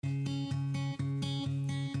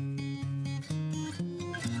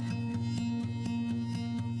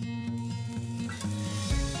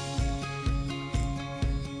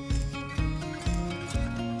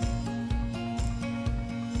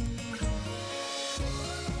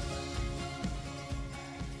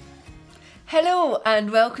Hello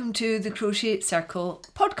and welcome to the Crochet Circle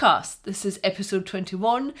podcast. This is episode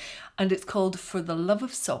 21 and it's called For the Love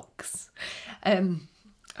of Socks. I'm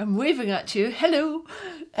waving at you. Hello.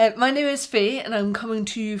 My name is Faye and I'm coming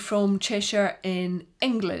to you from Cheshire in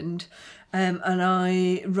England. And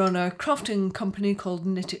I run a crafting company called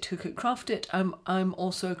Knit It, Hook It, Craft It. I'm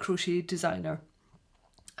also a crochet designer.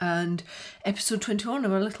 And episode 21,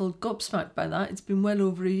 I'm a little gobsmacked by that. It's been well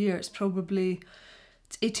over a year. It's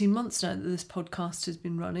 18 months now that this podcast has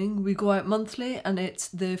been running. We go out monthly and it's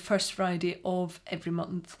the first Friday of every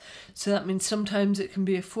month. So that means sometimes it can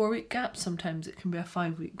be a 4-week gap, sometimes it can be a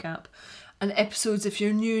 5-week gap. And episodes, if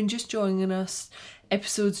you're new and just joining us,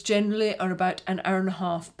 episodes generally are about an hour and a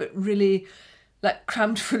half, but really like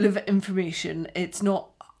crammed full of information. It's not,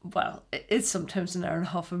 well, it is sometimes an hour and a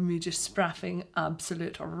half of me just spraffing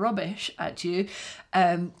absolute rubbish at you.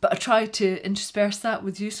 But I try to intersperse that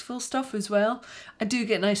with useful stuff as well. I do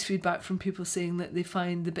get nice feedback from people saying that they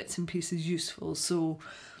find the bits and pieces useful. So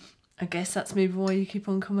I guess that's maybe why you keep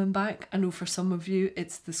on coming back. I know for some of you,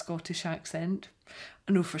 it's the Scottish accent.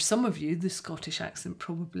 I know for some of you, the Scottish accent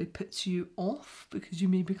probably puts you off because you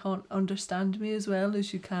maybe can't understand me as well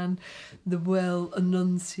as you can the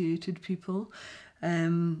well-enunciated people.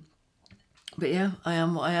 But yeah, I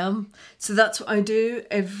am what I am. So that's what I do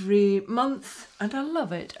every month and I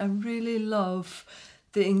love it. I really love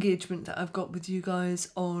the engagement that I've got with you guys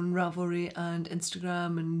on Ravelry and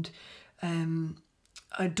Instagram, and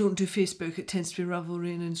I don't do Facebook. It tends to be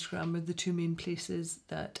Ravelry and Instagram are the two main places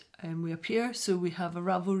that we appear. So we have a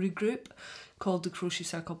Ravelry group called the Crochet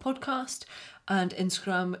Circle Podcast, and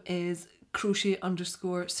Instagram is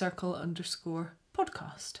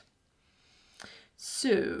crochet_circle_podcast.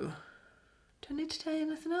 So, do I need to tell you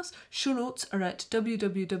anything else? Show notes are at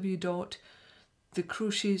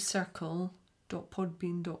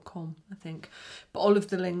www.thecrochetcircle.podbean.com, I think. But all of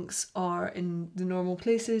the links are in the normal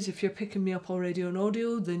places. If you're picking me up already on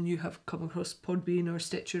audio, then you have come across Podbean or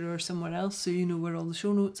Stitcher or somewhere else, so you know where all the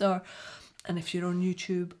show notes are. And if you're on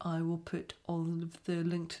YouTube, I will put all of the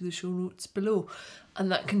link to the show notes below.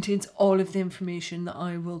 And that contains all of the information that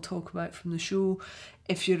I will talk about from the show.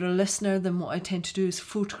 If you're a listener, then what I tend to do is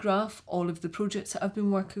photograph all of the projects that I've been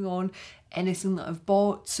working on, anything that I've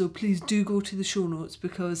bought. So please do go to the show notes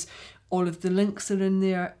because all of the links are in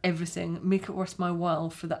there, everything. Make it worth my while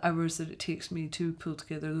for the hours that it takes me to pull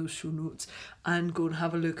together those show notes and go and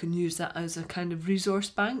have a look and use that as a kind of resource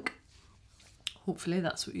bank. Hopefully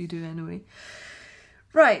that's what you do anyway.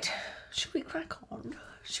 Right, should we crack on?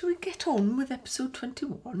 Should we get on with episode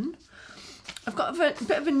 21? I've got a bit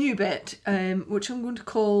of a new bit, which I'm going to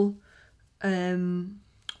call, what am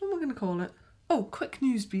I going to call it? Oh, quick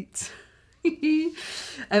news beats.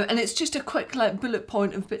 And it's just a quick bullet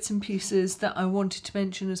point of bits and pieces that I wanted to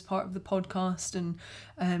mention as part of the podcast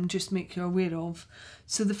and just make you aware of.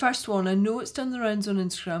 So the first one, I know it's done the rounds on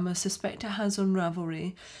Instagram, I suspect it has on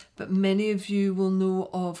Ravelry, but many of you will know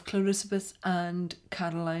of Clarissabeth and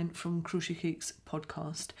Caroline from Crochet Cakes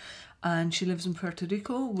podcast. And she lives in Puerto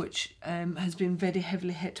Rico, which has been very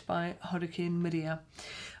heavily hit by Hurricane Maria.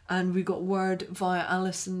 And we got word via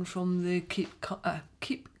Alison from the Keep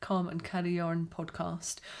Calm and Carry Yarn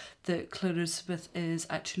podcast that Clarissabeth is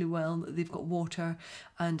actually well, that they've got water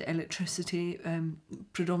and electricity,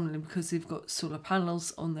 predominantly because they've got solar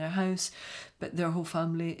panels on their house, but their whole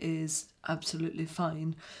family is absolutely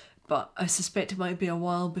fine. But I suspect it might be a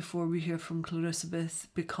while before we hear from Clarissabeth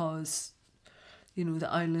because, you know,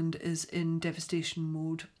 the island is in devastation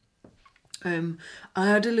mode. I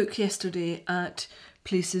had a look yesterday at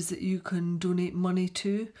places that you can donate money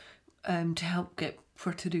to help get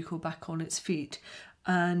Puerto Rico back on its feet.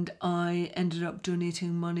 And I ended up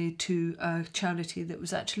donating money to a charity that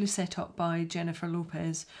was actually set up by Jennifer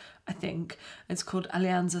Lopez, I think. It's called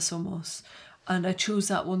Alianza Somos. And I chose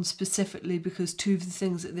that one specifically because two of the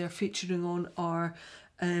things that they're featuring on are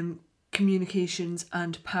communications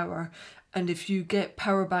and power. And if you get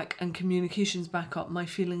power back and communications back up, my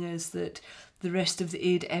feeling is that the rest of the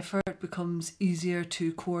aid effort becomes easier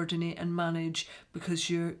to coordinate and manage because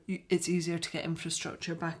it's easier to get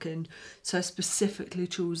infrastructure back in. So I specifically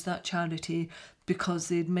chose that charity because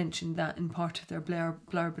they'd mentioned that in part of their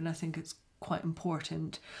blurb, and I think it's quite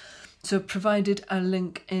important. So I've provided a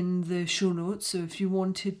link in the show notes. So if you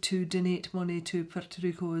wanted to donate money to Puerto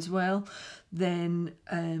Rico as well, then,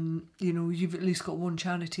 you've at least got one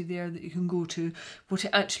charity there that you can go to. What it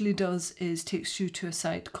actually does is takes you to a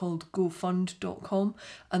site called gofund.com,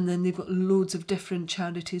 and then they've got loads of different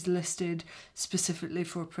charities listed specifically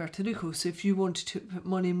for Puerto Rico. So if you wanted to put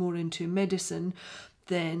money more into medicine,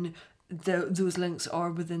 then those links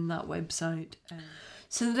are within that website.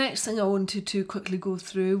 So the next thing I wanted to quickly go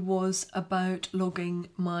through was about logging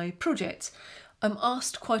my projects. I'm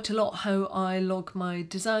asked quite a lot how I log my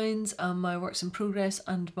designs and my works in progress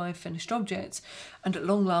and my finished objects, and at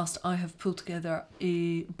long last I have pulled together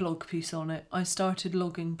a blog piece on it. I started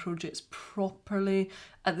logging projects properly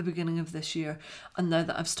at the beginning of this year, and now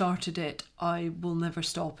that I've started it, I will never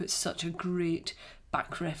stop. It's such a great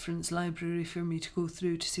back reference library for me to go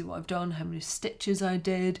through to see what I've done, how many stitches I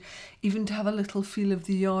did, even to have a little feel of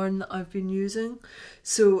the yarn that I've been using.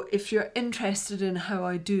 So if you're interested in how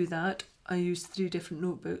I do that, I use 3 different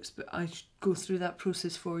notebooks, but I go through that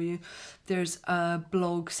process for you. There's a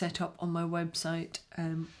blog set up on my website,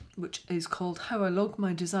 which is called How I Log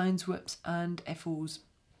My Designs, Whips and FOs.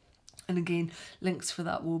 And again, links for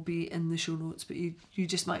that will be in the show notes, but you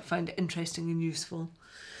just might find it interesting and useful.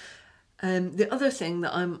 The other thing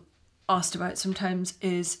that I'm asked about sometimes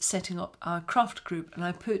is setting up a craft group, and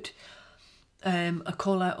I put a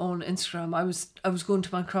call out on Instagram. I was going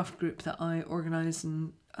to my craft group that I organise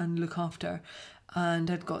and look after, and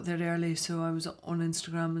I'd got there early, so I was on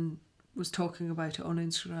Instagram and was talking about it on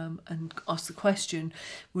Instagram and asked the question,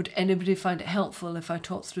 would anybody find it helpful if I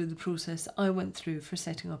talked through the process that I went through for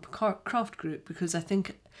setting up a craft group, because I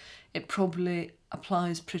think it probably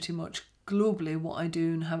applies pretty much globally what I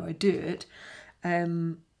do and how I do it.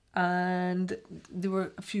 And there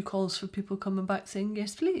were a few calls for people coming back saying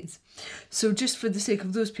yes please. So just for the sake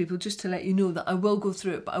of those people, just to let you know that I will go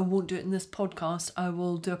through it, but I won't do it in this podcast. I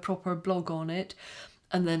will do a proper blog on it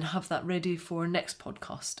and then have that ready for next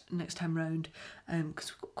podcast next time round,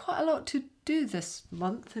 because we've got quite a lot to do this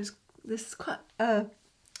month. This is quite a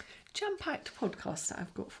jam-packed podcast that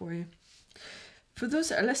I've got for you. For those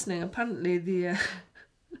that are listening, apparently the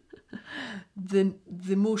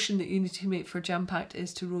motion that you need to make for jam-packed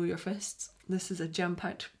is to roll your fists. This is a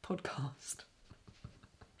jam-packed podcast.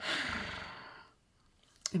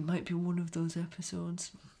 It might be one of those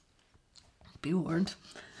episodes. Be warned.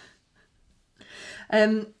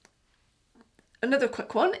 Another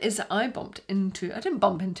quick one is that I didn't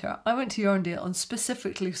bump into her. I went to Yarndale and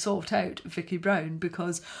specifically sought out Vicky Brown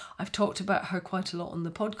because I've talked about her quite a lot on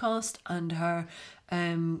the podcast, and her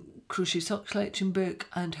crochet sock collection book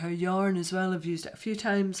and her yarn as well. I've used it a few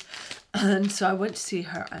times, and so I went to see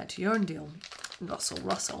her at Yarndale,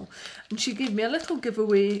 Russell, and she gave me a little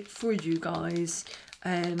giveaway for you guys.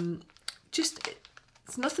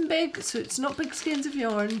 It's nothing big, so it's not big skeins of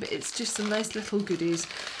yarn, but it's just some nice little goodies.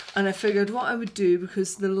 And I figured what I would do,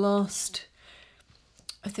 because the last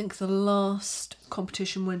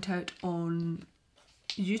competition went out on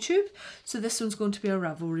YouTube, so this one's going to be a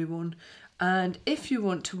Ravelry one. And if you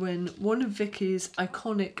want to win one of Vicky's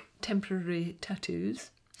iconic temporary tattoos,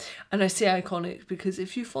 and I say iconic because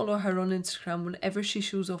if you follow her on Instagram, whenever she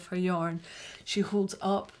shows off her yarn, she holds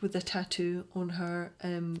up with a tattoo on her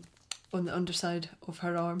on the underside of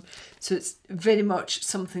her arm, so it's very much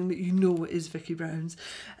something that you know is Vicky Brown's.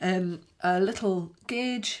 A little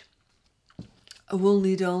gauge, a wool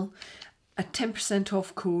needle, a 10%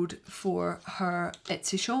 off code for her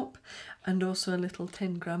Etsy shop, and also a little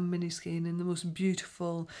 10-gram mini skein in the most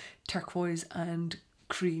beautiful turquoise and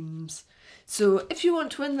creams. So if you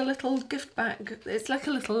want to win the little gift bag, it's like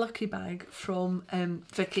a little lucky bag from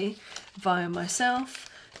Vicky via myself,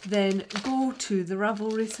 then go to the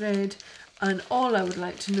Ravelry thread, and all I would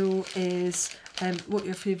like to know is what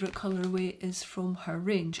your favourite colourway is from her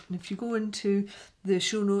range. And if you go into the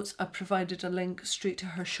show notes, I provided a link straight to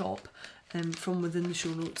her shop from within the show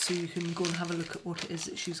notes, so you can go and have a look at what it is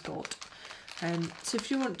that she's got. So if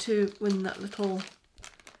you want to win that little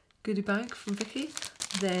goodie bag from Vicky,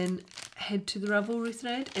 then head to the Ravelry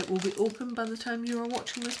thread. It will be open by the time you are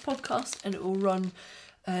watching this podcast, and it will run,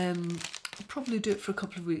 I'll probably do it for a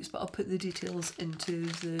couple of weeks, but I'll put the details into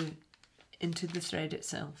the thread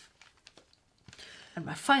itself. And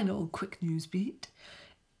my final quick news beat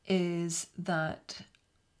is that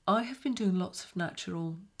I have been doing lots of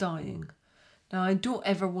natural dyeing. Now, I don't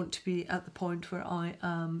ever want to be at the point where I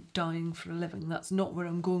am dyeing for a living. That's not where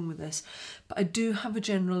I'm going with this. But I do have a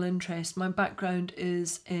general interest. My background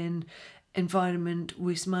is in environment,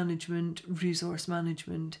 waste management, resource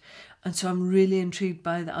management. And so I'm really intrigued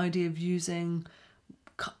by the idea of using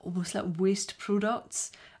almost like waste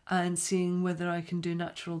products and seeing whether I can do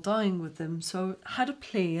natural dyeing with them. So I had a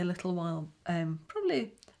play a little while,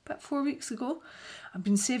 probably about 4 weeks ago. I've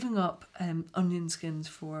been saving up onion skins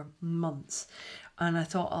for months, and I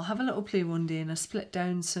thought I'll have a little play one day, and I split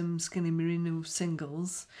down some Skinny Merino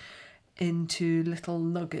singles into little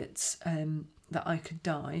nuggets that I could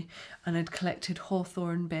dye, and I'd collected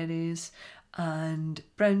hawthorn berries and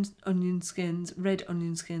brown onion skins, red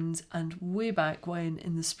onion skins, and way back when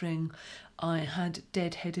in the spring I had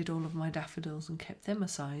deadheaded all of my daffodils and kept them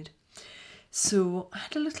aside. So I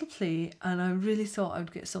had a little play and I really thought I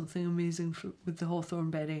would get something amazing with the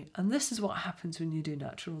hawthorn berry. And this is what happens when you do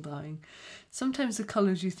natural dyeing. Sometimes the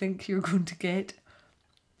colours you think you're going to get,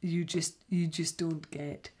 you just don't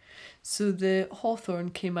get. So the hawthorn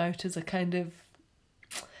came out as a kind of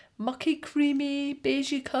mucky, creamy,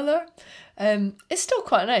 beigey colour. It's still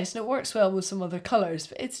quite nice and it works well with some other colours,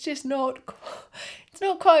 but it's just not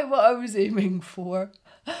quite what I was aiming for.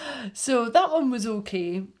 So that one was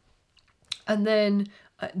okay. And then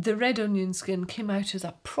the red onion skin came out as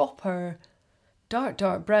a proper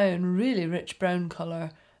dark brown, really rich brown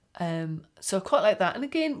colour. So I quite like that. And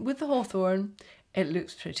again, with the hawthorn, it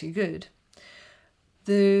looks pretty good.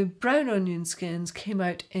 The brown onion skins came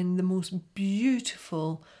out in the most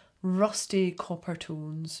beautiful rusty copper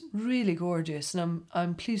tones, really gorgeous, and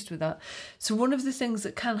I'm pleased with that. So one of the things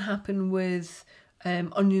that can happen with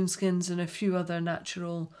onion skins and a few other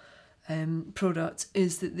natural products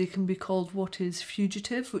is that they can be called what is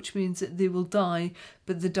fugitive, which means that they will dye,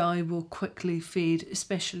 but the dye will quickly fade,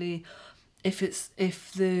 especially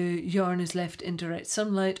if the yarn is left in direct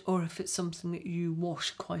sunlight or if it's something that you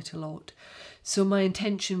wash quite a lot. So my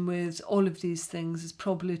intention with all of these things is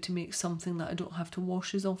probably to make something that I don't have to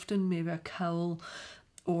wash as often, maybe a cowl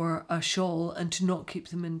or a shawl, and to not keep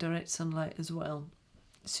them in direct sunlight as well.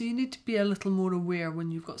 So you need to be a little more aware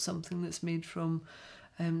when you've got something that's made from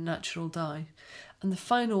natural dye. And the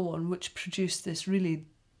final one, which produced this really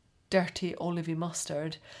dirty olivey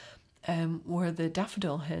mustard, were the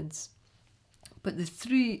daffodil heads. But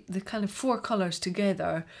the kind of four colours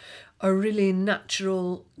together are really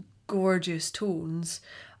natural, gorgeous tones,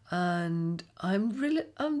 and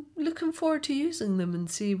I'm looking forward to using them and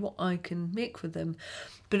see what I can make with them.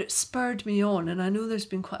 But it spurred me on, and I know there's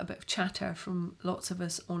been quite a bit of chatter from lots of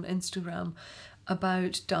us on Instagram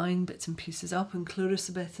about dyeing bits and pieces up, and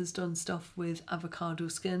Clarissa Beth has done stuff with avocado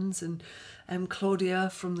skins, and Claudia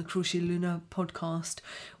from the Crochet Luna podcast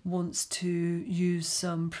wants to use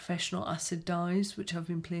some professional acid dyes, which I've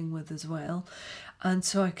been playing with as well. And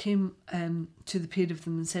so I came to the paid of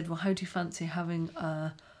them and said, well, how do you fancy having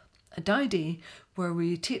a dye day where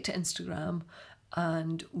we take to Instagram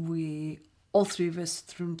and we, all three of us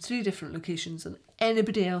from 3 different locations, and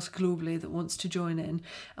anybody else globally that wants to join in,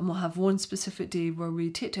 and we'll have one specific day where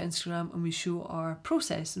we take to Instagram and we show our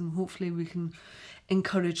process, and hopefully we can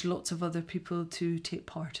encourage lots of other people to take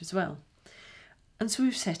part as well. And so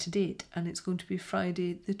we've set a date, and it's going to be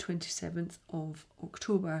Friday the 27th of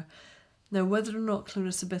October. Now, whether or not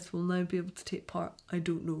Clarissa Beth will now be able to take part, I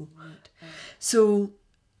don't know. So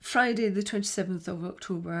Friday the 27th of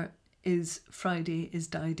October is Friday is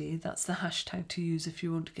Dye Day. That's the hashtag to use if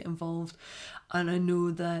you want to get involved. And I know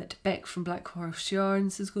that Beck from Black Horse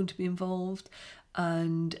Yarns is going to be involved,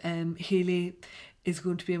 and Hayley is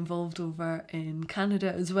going to be involved over in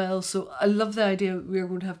Canada as well. So I love the idea that we're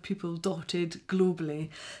going to have people dotted globally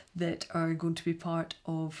that are going to be part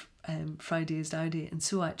of Friday is Dye Day. And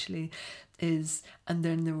so actually is, and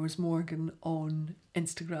then there was Morgan on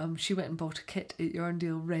Instagram. She went and bought a kit at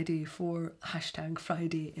Yarndale ready for hashtag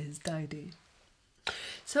Friday is Dye Day.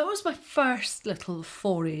 So that was my first little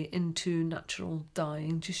foray into natural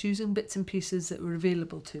dyeing, just using bits and pieces that were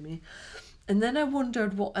available to me. And then I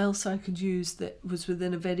wondered what else I could use that was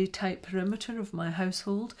within a very tight perimeter of my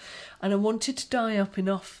household. And I wanted to dye up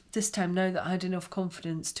enough this time, now that I had enough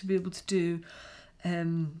confidence, to be able to do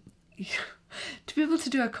a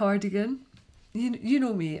cardigan. You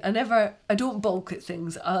know me, I don't balk at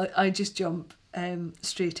things. I just jump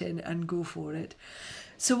straight in and go for it.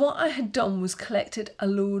 So what I had done was collected a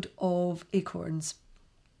load of acorns.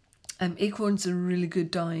 Acorns are really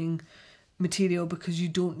good dyeing material because you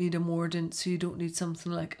don't need a mordant, so you don't need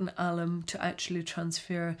something like an alum to actually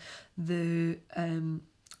transfer the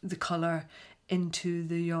colour into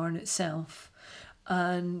the yarn itself.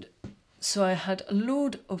 And so I had a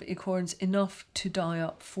load of acorns, enough to dye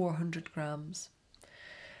up 400 grams.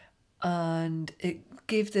 And it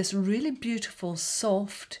gave this really beautiful,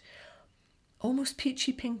 soft, almost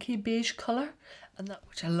peachy pinky beige colour, and that,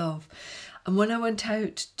 which I love. And when I went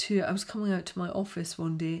out I was coming out to my office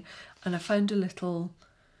one day, and I found a little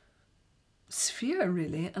sphere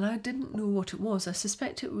really, and I didn't know what it was. I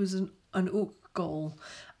suspect it was an oak gall,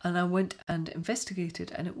 and I went and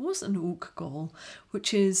investigated, and it was an oak gall,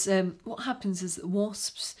 which is what happens is that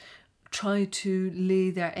wasps try to lay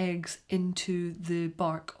their eggs into the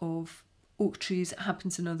bark of oak trees. It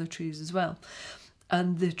happens in other trees as well.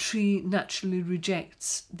 and the tree naturally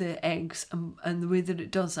rejects the eggs, and the way that it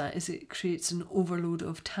does that is it creates an overload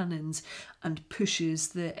of tannins and pushes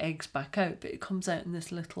the eggs back out, but it comes out in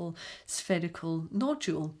this little spherical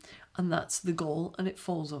nodule, and that's the gall, and it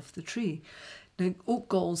falls off the tree. Now, oak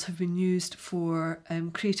galls have been used for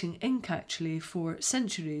creating ink actually for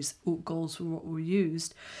centuries. Oak galls were what were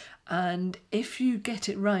used, and if you get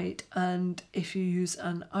it right and if you use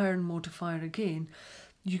an iron modifier again,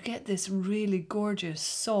 you get this really gorgeous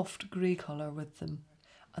soft grey colour with them,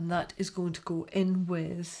 and that is going to go in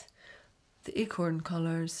with the acorn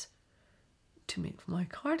colours to make my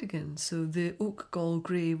cardigan. So the oak gall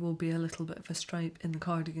grey will be a little bit of a stripe in the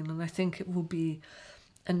cardigan, and I think it will be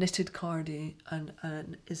a knitted cardie and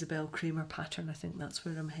an Isabel Kramer pattern. I think that's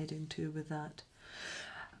where I'm heading to with that.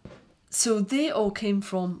 So they all came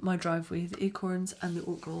from my driveway. The acorns and the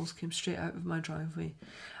oak galls came straight out of my driveway.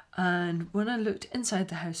 And when I looked inside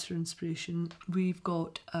the house for inspiration, we've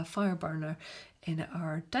got a fire burner in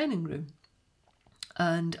our dining room.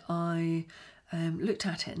 And I looked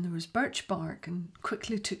at it, and there was birch bark, and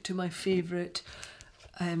quickly took to my favourite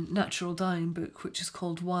natural dyeing book, which is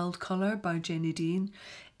called Wild Colour by Jenny Dean.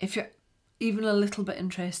 If you're even a little bit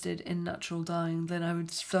interested in natural dyeing, then I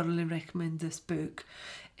would thoroughly recommend this book.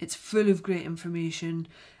 It's full of great information.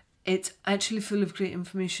 It's actually full of great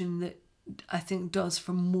information that I think does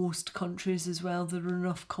for most countries as well. There are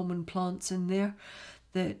enough common plants in there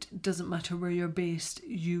that doesn't matter where you're based,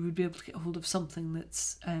 you would be able to get hold of something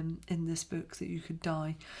that's in this book that you could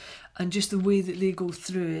dye. And just the way that they go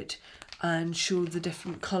through it and show the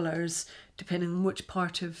different colours depending on which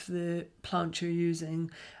part of the plant you're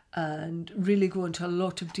using, and really go into a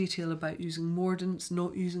lot of detail about using mordants,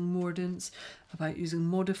 not using mordants, about using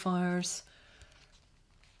modifiers.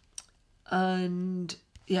 And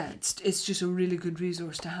yeah, it's just a really good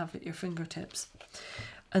resource to have at your fingertips.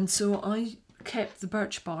 And so I kept the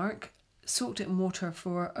birch bark, soaked it in water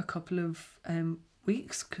for a couple of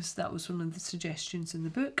weeks, because that was one of the suggestions in the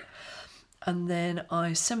book. And then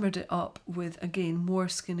I simmered it up with, again, more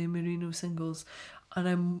skinny merino singles, and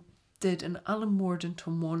I did an alum mordant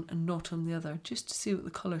on one and not on the other, just to see what the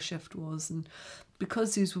colour shift was. And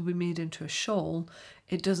because these will be made into a shawl,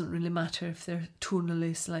 it doesn't really matter if they're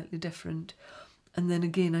tonally slightly different. And then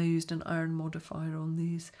again, I used an iron modifier on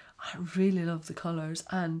these. I really love the colours,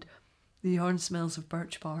 and the yarn smells of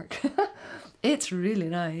birch bark. It's really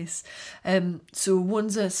nice. So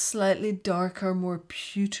one's a slightly darker, more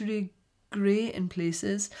pewtery grey in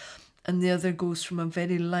places, and the other goes from a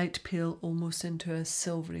very light pale almost into a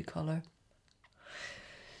silvery colour.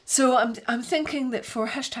 So I'm thinking that for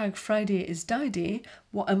hashtag Friday is Dye Day,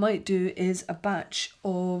 what I might do is a batch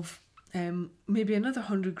of maybe another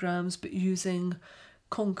 100 grams, but using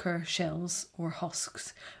conker shells or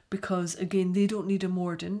husks, because again, they don't need a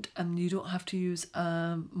mordant and you don't have to use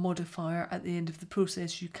a modifier at the end of the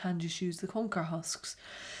process. You can just use the conker husks.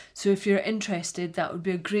 So if you're interested, that would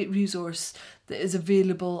be a great resource that is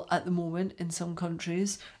available at the moment in some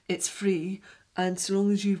countries. It's free, and so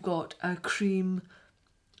long as you've got a cream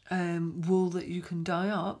wool that you can dye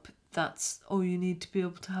up, that's all you need to be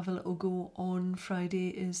able to have a little go on Friday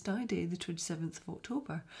is Dye Day, the 27th of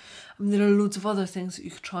October. I mean, there are loads of other things that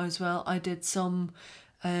you could try as well. I did some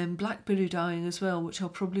blackberry dyeing as well, which I'll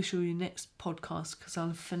probably show you next podcast, because I'll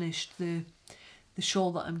have finished the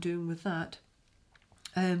shawl that I'm doing with that.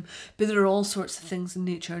 But there are all sorts of things in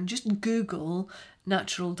nature, and just Google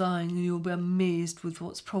natural dyeing and you'll be amazed with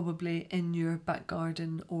what's probably in your back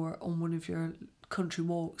garden or on one of your country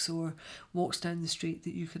walks or walks down the street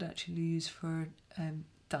that you could actually use for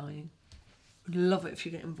dyeing. Would love it if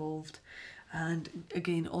you get involved. And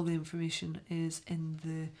again, all the information is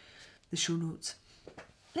in the show notes.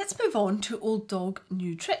 Let's move on to Old Dog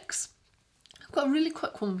New Tricks. I've got a really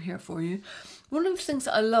quick one here for you. One of the things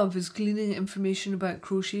that I love is gleaning information about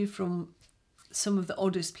crochet from some of the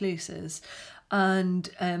oddest places. And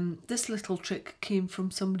this little trick came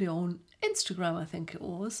from somebody on Instagram, I think it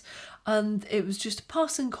was, and it was just a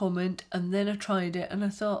passing comment, and then I tried it and I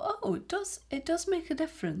thought, oh, it does make a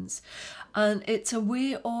difference. And it's a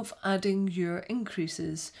way of adding your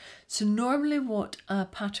increases. So normally what a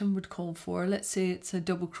pattern would call for, let's say it's a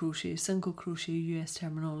double crochet, single crochet US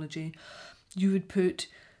terminology, you would put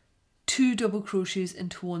 2 double crochets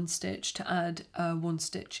into 1 stitch to add a 1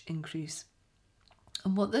 stitch increase.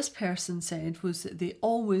 And what this person said was that they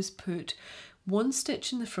always put 1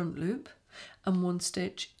 stitch in the front loop and 1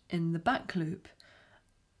 stitch in the back loop.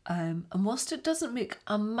 And whilst it doesn't make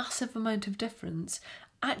a massive amount of difference,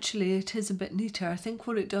 actually it is a bit neater. I think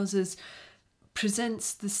what it does is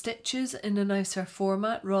presents the stitches in a nicer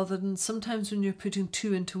format, rather than sometimes when you're putting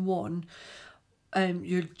 2 into 1,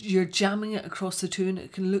 you're jamming it across the two, and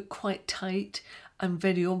it can look quite tight and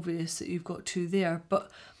very obvious that you've got two there.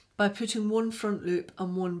 But by putting one front loop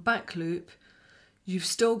and one back loop, you've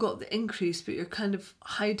still got the increase, but you're kind of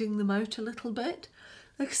hiding them out a little bit.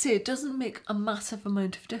 Like I say, it doesn't make a massive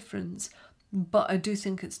amount of difference, but I do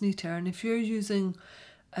think it's neater. And if you're using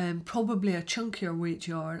probably a chunkier weight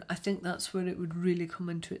yarn, I think that's where it would really come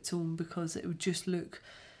into its own, because it would just look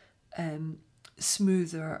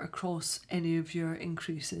smoother across any of your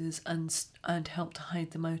increases and help to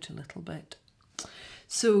hide them out a little bit.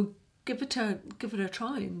 So give it a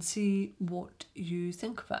try and see what you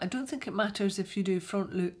think of it. I don't think it matters if you do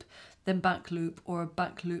front loop then back loop, or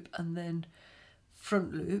back loop and then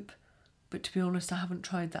front loop, but to be honest I haven't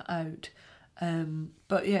tried that out.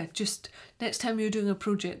 But yeah, just next time you're doing a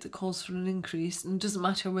project that calls for an increase, and it doesn't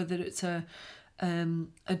matter whether it's a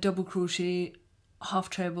double crochet, half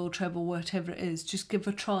treble, treble, whatever it is, just give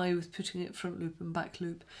a try with putting it front loop and back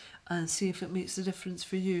loop and see if it makes a difference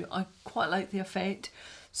for you. I quite like the effect,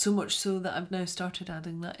 so much so that I've now started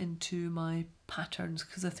adding that into my patterns,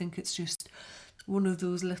 because I think it's just one of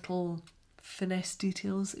those little finesse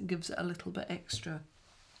details that gives it a little bit extra.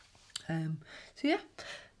 So yeah,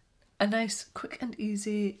 a nice quick and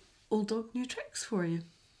easy Old Dog New Tricks for you.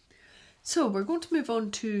 So we're going to move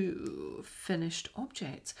on to finished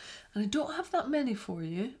objects, and I don't have that many for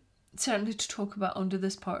you, certainly to talk about under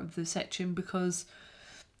this part of the section, because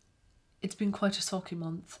it's been quite a socky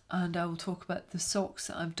month, and I will talk about the socks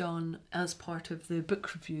that I've done as part of the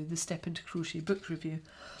book review, the Step Into Crochet book review.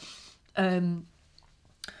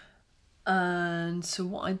 And so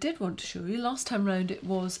what I did want to show you, last time round it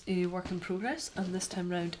was a work in progress, and this time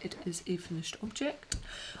round it is a finished object.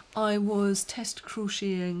 I was test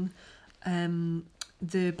crocheting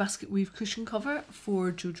the basket weave cushion cover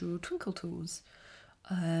for Jojo Twinkle Toes,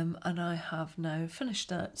 and I have now finished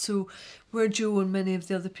that. So where Joe and many of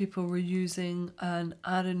the other people were using an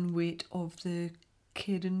Aran weight of the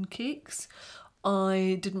Caden cakes,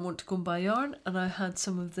 I didn't want to go and buy yarn, and I had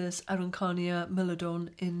some of this Arancania Milodon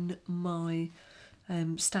in my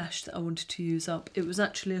stash that I wanted to use up. It was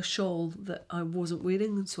actually a shawl that I wasn't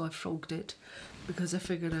wearing, and so I frogged it because I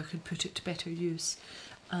figured I could put it to better use,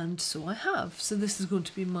 and so I have. So this is going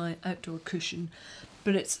to be my outdoor cushion,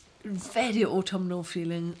 but it's very autumnal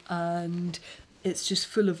feeling, and it's just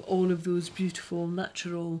full of all of those beautiful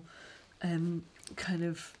natural kind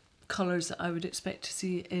of colours that I would expect to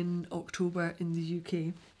see in October in the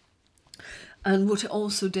UK. And what it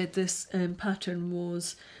also did, this pattern,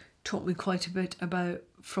 was taught me quite a bit about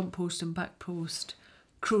front post and back post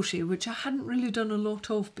crochet, which I hadn't really done a lot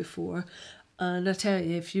of before. And I tell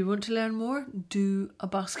you, if you want to learn more, do a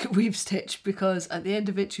basket weave stitch, because at the end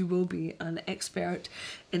of it you will be an expert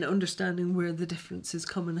in understanding where the differences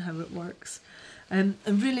come and how it works. I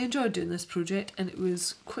really enjoyed doing this project, and it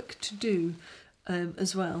was quick to do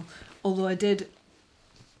as well. Although I did,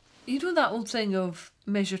 you know that old thing of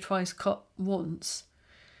measure twice, cut once?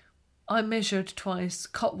 I measured twice,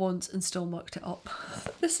 cut once, and still mucked it up.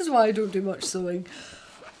 This is why I don't do much sewing.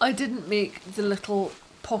 I didn't make the little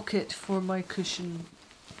pocket for my cushion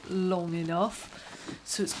long enough,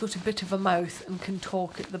 so it's got a bit of a mouth and can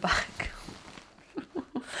talk at the back.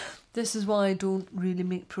 This is why I don't really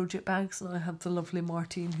make project bags, and I have the lovely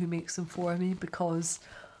Martine who makes them for me, because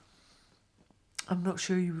I'm not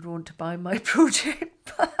sure you would want to buy my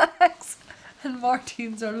project bags, and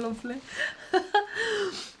Martine's are lovely.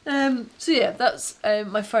 So yeah, that's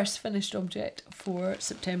my first finished object for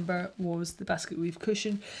September, was the basket weave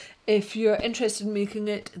cushion. If you're interested in making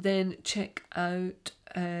it, then check out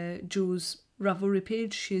Jo's Ravelry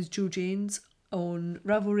page. She is Jo Janes on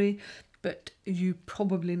Ravelry, but you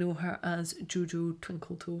probably know her as Jojo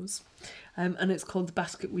Twinkle Toes. And it's called the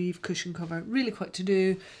basket weave cushion cover. Really quick to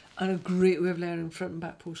do, and a great way of learning front and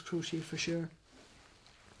back post crochet for sure.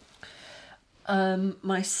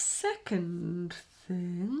 My second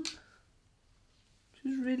thing, which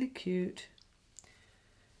is really cute,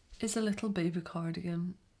 is a little baby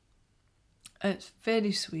cardigan. It's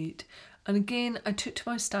very sweet, and again I took to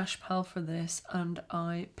my stash pile for this, and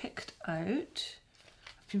I picked out,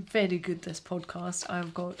 I've been very good this podcast,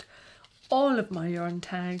 I've got all of my yarn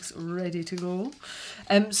tags ready to go.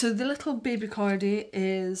 So the little baby cardie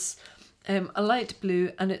is a light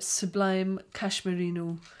blue, and it's Sublime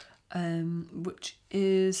Cashmerino, which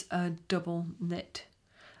is a double knit,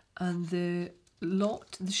 and the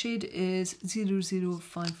shade is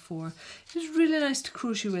 0054. It's really nice to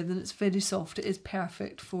crochet with, and it's very soft. It is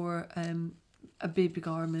perfect for a baby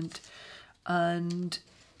garment, and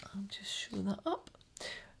I'll just show that up.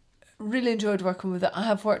 Really enjoyed working with it. I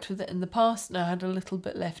have worked with it in the past, and I had a little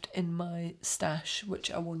bit left in my stash which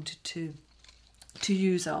I wanted to to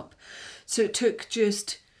use up. So it took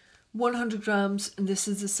just 100 grams, and this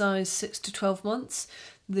is the size 6 to 12 months.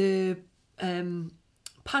 The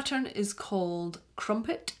pattern is called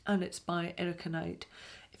Crumpet, and it's by Erica Knight.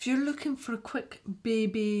 If you're looking for a quick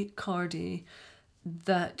baby cardie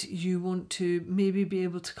that you want to maybe be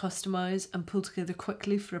able to customise and pull together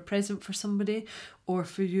quickly for a present for somebody or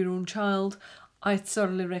for your own child, I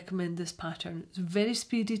thoroughly recommend this pattern. It's very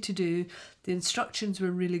speedy to do, the instructions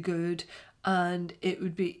were really good, and it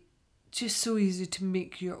would be just so easy to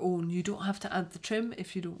make your own. You don't have to add the trim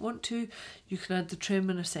if you don't want to. You can add the trim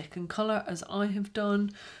in a second colour, as I have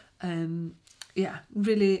done. Yeah,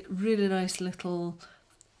 really, really nice little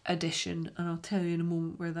addition, and I'll tell you in a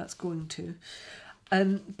moment where that's going to.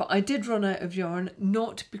 But I did run out of yarn,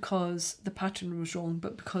 not because the pattern was wrong,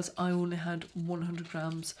 but because I only had 100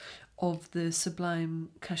 grams of the Sublime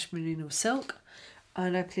Cashmerino silk,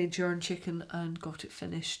 and I played yarn chicken and got it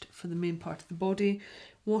finished for the main part of the body,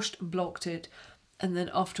 washed and blocked it, and then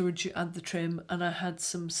afterwards you add the trim, and I had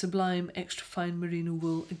some Sublime extra fine merino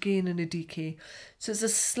wool, again in a DK. So it's a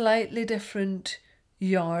slightly different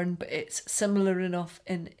yarn, but it's similar enough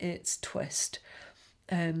in its twist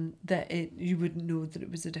that you wouldn't know that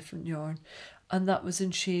it was a different yarn, and that was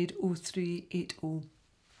in shade 0380.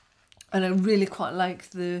 And I really quite like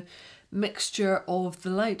the mixture of the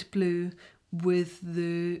light blue with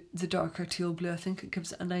the darker teal blue. I think it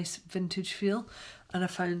gives it a nice vintage feel, and I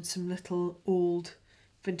found some little old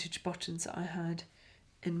vintage buttons that I had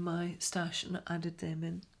in my stash and I added them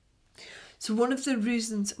in. So one of the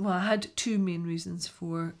reasons, well, I had two main reasons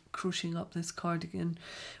for crocheting up this cardigan.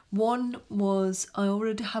 One was I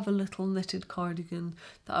already have a little knitted cardigan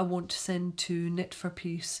that I want to send to Knit for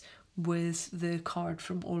Peace with the card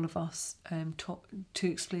from all of us to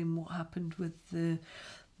explain what happened with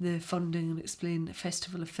the funding and explain the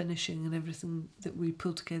Festival of Finishing and everything that we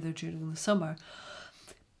pulled together during the summer.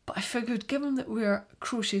 But I figured, given that we're a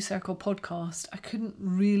Crochet Circle podcast, I couldn't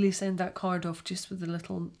really send that card off just with a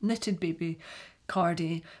little knitted baby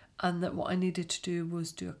cardie, and that what I needed to do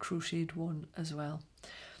was do a crocheted one as well.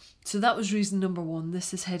 So that was reason number one.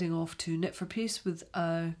 This is heading off to Knit for Peace with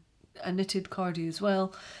a knitted cardie as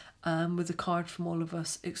well, with a card from all of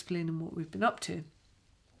us explaining what we've been up to.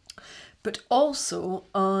 But also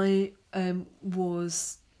I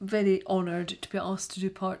was very honoured to be asked to do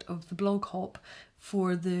part of the blog hop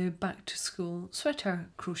for the back to school sweater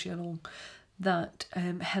crochet along that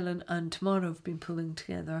Helen and Tamara have been pulling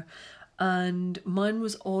together, and mine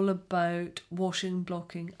was all about washing,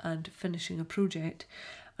 blocking and finishing a project.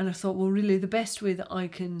 And I thought, well, really the best way that I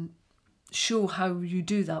can show how you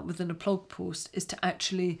do that within a blog post is to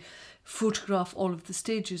actually photograph all of the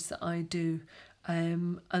stages that I do.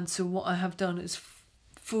 And so what I have done is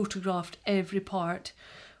photographed every part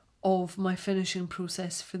of my finishing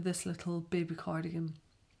process for this little baby cardigan,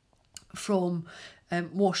 from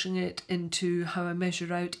washing it, into how I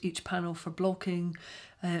measure out each panel for blocking,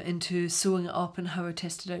 into sewing it up and how I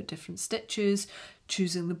tested out different stitches,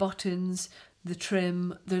 choosing the buttons, the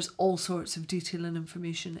trim. There's all sorts of detail and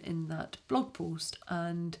information in that blog post,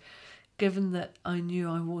 and given that I knew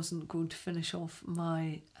I wasn't going to finish off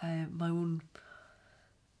my own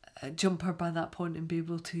jumper by that point and be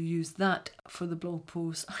able to use that for the blog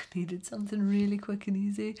post, I needed something really quick and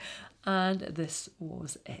easy, and this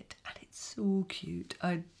was it. And it's so cute.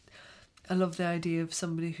 I love the idea of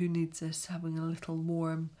somebody who needs this having a little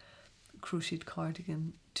warm crocheted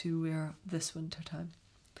cardigan to wear this winter time.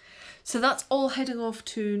 So that's all heading off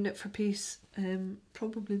to Knit for Peace,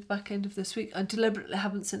 probably the back end of this week. I deliberately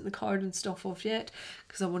haven't sent the card and stuff off yet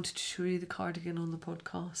because I wanted to show you the cardigan on the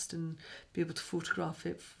podcast and be able to photograph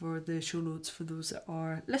it for the show notes for those that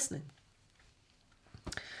are listening.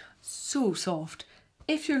 So soft.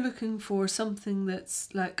 If you're looking for something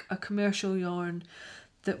that's like a commercial yarn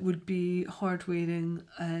that would be hard wearing,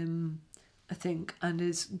 I think, and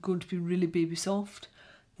is going to be really baby soft,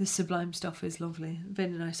 the Sublime stuff is lovely, very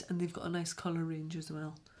nice, and they've got a nice colour range as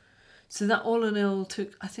well. So that all in all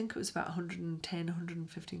took, I think it was about 110,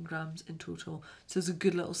 115 grams in total. So it's a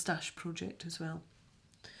good little stash project as well.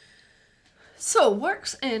 So,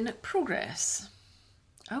 works in progress.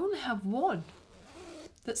 I only have one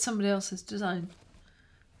that somebody else has designed.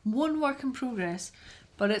 One work in progress,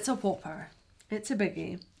 but it's a whopper. It's a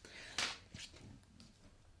biggie.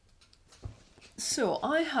 So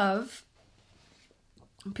I have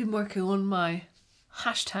been working on my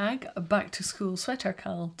hashtag back to school sweater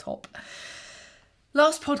cal top.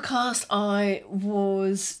 Last podcast I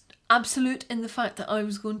was absolute in the fact that I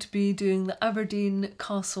was going to be doing the Aberdeen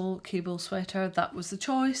Castle cable sweater. That was the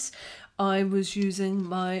choice. I was using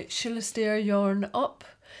my Shillestair yarn up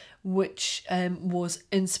which was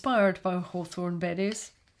inspired by hawthorn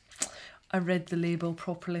berries. I read the label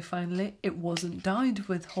properly finally. It wasn't dyed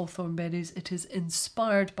with hawthorn berries. It is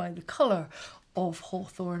inspired by the colour of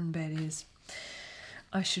hawthorn berries.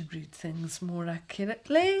 I should read things more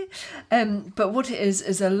accurately. But what it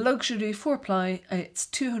is a luxury 4-ply. It's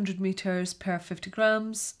 200 metres per 50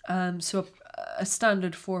 grams. So a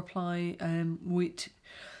standard 4-ply weight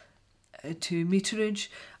to meterage.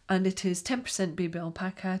 And it is 10% baby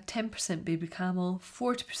alpaca, 10% baby camel,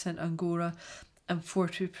 40% angora, and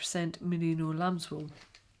 40% merino lamb's wool.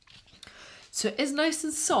 So it is nice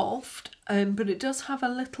and soft, but it does have a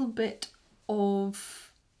little bit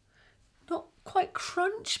of, not quite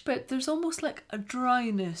crunch, but there's almost like a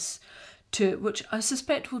dryness to it, which I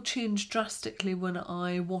suspect will change drastically when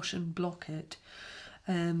I wash and block it.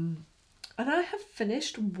 And I have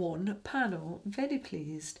finished one panel, very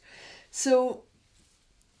pleased. So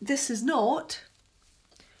this is not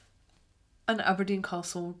an Aberdeen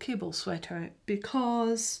Castle cable sweater,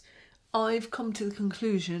 because I've come to the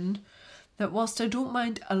conclusion that whilst I don't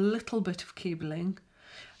mind a little bit of cabling,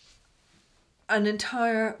 an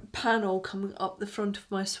entire panel coming up the front of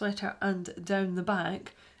my sweater and down the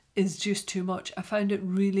back is just too much. I found it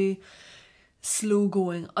really slow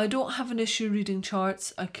going. I don't have an issue reading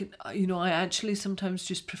charts. I actually sometimes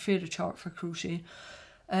just prefer a chart for crochet.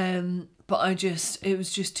 But it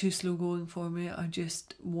was just too slow going for me. I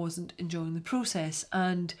just wasn't enjoying the process.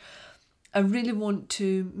 And I really want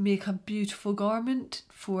to make a beautiful garment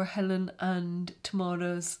for Helen and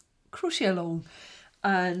Tamara's crochet along.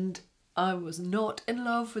 And I was not in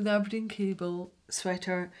love with the Aberdeen cable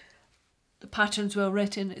sweater. The pattern's well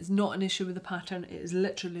written. It's not an issue with the pattern. It is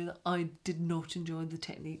literally that I did not enjoy the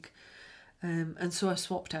technique. And so I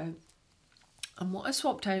swapped out. And what I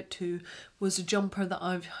swapped out to was a jumper that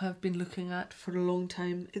I have been looking at for a long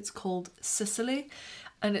time. It's called Sicily,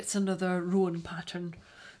 and it's another Rowan pattern.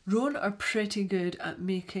 Rowan are pretty good at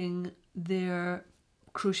making their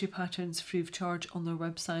crochet patterns free of charge on their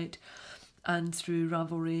website and through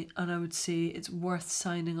Ravelry, and I would say it's worth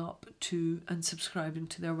signing up to and subscribing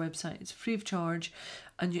to their website. It's free of charge,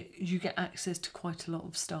 and you get access to quite a lot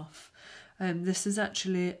of stuff. This is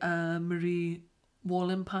actually a Marie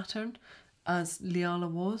Wallin pattern, as Leala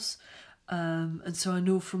was, and so I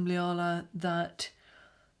know from Leala that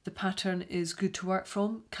the pattern is good to work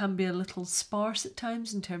from. Can be a little sparse at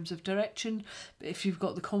times in terms of direction, but if you've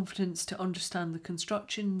got the confidence to understand the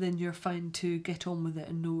construction, then you're fine to get on with it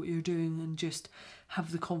and know what you're doing and just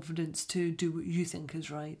have the confidence to do what you think is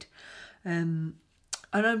right. And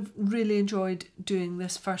I've really enjoyed doing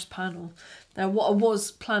this first panel. Now what I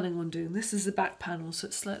was planning on doing, this is the back panel, so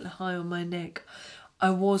it's slightly high on my neck. I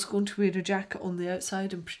was going to wear a jacket on the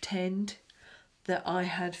outside and pretend that I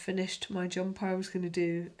had finished my jumper. I was going to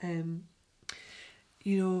do,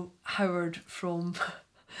 Howard from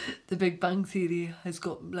The Big Bang Theory has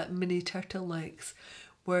got like mini turtlenecks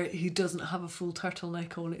where he doesn't have a full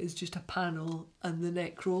turtleneck on, it is just a panel and the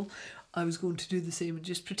neck roll. I was going to do the same and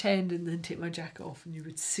just pretend and then take my jacket off, and you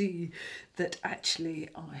would see that actually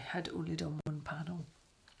I had only done one panel.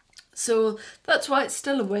 So that's why it's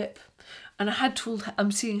still a whip. And I had told her,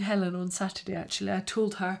 I'm seeing Helen on Saturday actually, I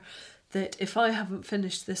told her that if I haven't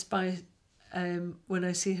finished this by when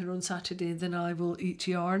I see her on Saturday, then I will eat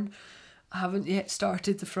yarn. I haven't yet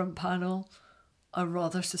started the front panel. I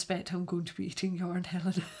rather suspect I'm going to be eating yarn,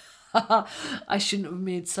 Helen. I shouldn't have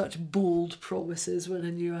made such bold promises when I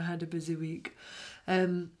knew I had a busy week.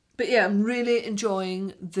 But yeah, I'm really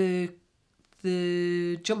enjoying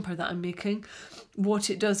the jumper that I'm making. What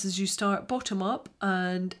it does is you start bottom up,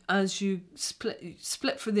 and as you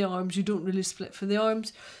split for the arms, you don't really split for the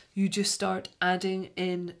arms, you just start adding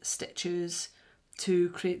in stitches to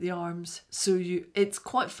create the arms. So it's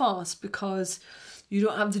quite fast because you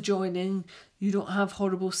don't have the joining, you don't have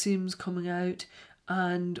horrible seams coming out,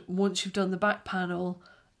 and once you've done the back panel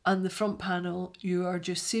and the front panel, you are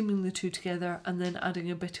just seaming the two together and then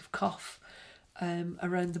adding a bit of cuff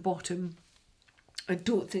around the bottom. I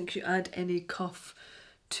don't think you add any cuff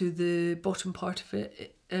to the bottom part of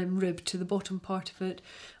it, rib to the bottom part of it.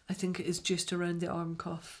 I think it is just around the arm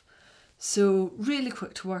cuff. So really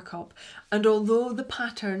quick to work up. And although the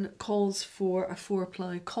pattern calls for a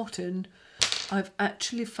 4-ply cotton, I've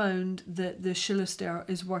actually found that the Schillerster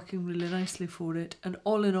is working really nicely for it. And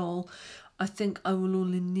all in all, I think I will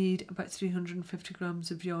only need about 350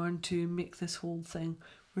 grams of yarn to make this whole thing.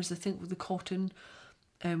 Whereas I think with the cotton,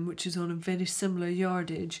 which is on a very similar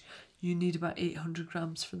yardage, you need about 800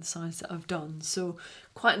 grams for the size that I've done. So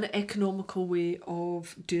quite an economical way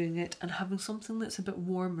of doing it and having something that's a bit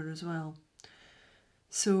warmer as well.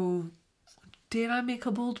 So dare I make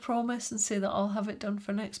a bold promise and say that I'll have it done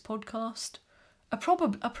for next podcast? I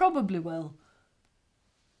probably will.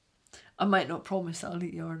 I might not promise that I'll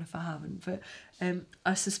eat yarn if I haven't, but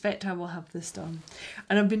I suspect I will have this done.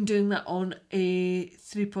 And I've been doing that on a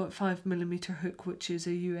 3.5mm hook, which is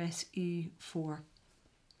a US E4.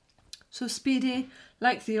 So speedy,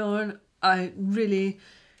 like the yarn. I really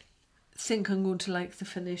think I'm going to like the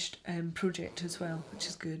finished project as well, which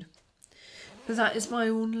is good. But that is my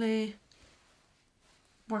only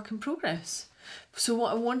work in progress. So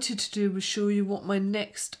what I wanted to do was show you what my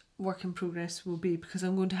next work in progress will be, because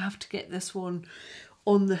I'm going to have to get this one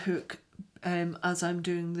on the hook as I'm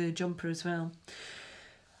doing the jumper as well.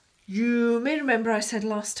 You may remember I said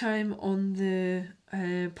last time on the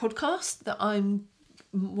podcast that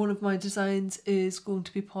one of my designs is going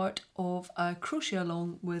to be part of a crochet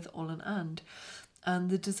along with Olin and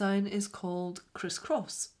the design is called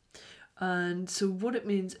Crisscross. And so what it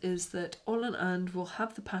means is that Olin and will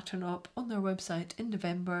have the pattern up on their website in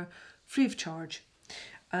November, free of charge.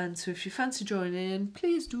 And so if you fancy joining in,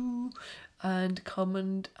 please do, and come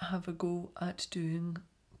and have a go at doing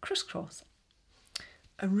Crisscross.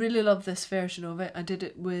 I really love this version of it. I did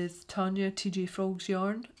it with Tanya TJ Frog's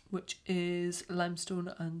yarn, which is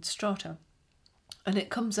limestone and strata. And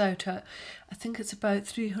it comes out at, I think it's about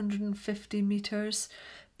 350 metres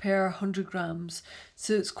per 100 grams.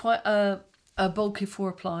 So it's quite a bulky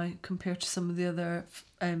 4-ply compared to some of the other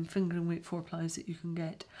fingering weight 4-plies that you can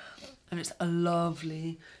get. And it's a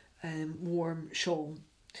lovely warm shawl.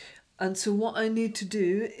 And so what I need to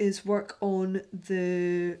do is work on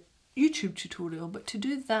the YouTube tutorial, but to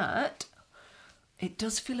do that, it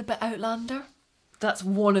does feel a bit Outlander. That's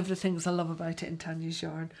one of the things I love about it in Tanya's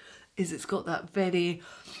yarn, is it's got that very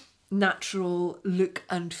natural look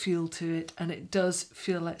and feel to it, and it does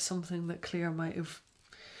feel like something that Claire might have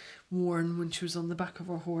worn when she was on the back of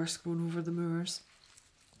her horse going over the moors.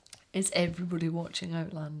 Is everybody watching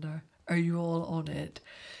Outlander? Are you all on it?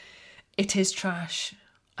 It is trash.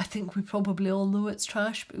 I think we probably all know it's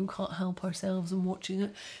trash, but we can't help ourselves in watching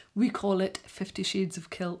it. We call it 50 Shades of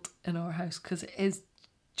Kilt in our house because it is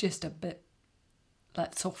just a bit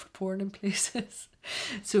like soft porn in places.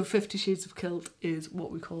 So 50 Shades of Kilt is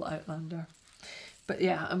what we call Outlander. But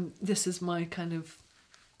yeah, this is my kind of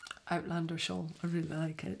Outlander shawl. I really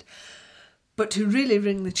like it. But to really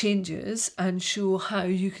ring the changes and show how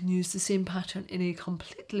you can use the same pattern in a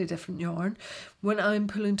completely different yarn, when I'm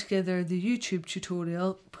pulling together the YouTube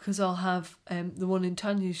tutorial, because I'll have the one in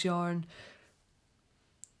Tanya's yarn,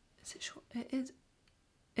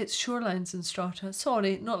 it's Shorelines and Strata.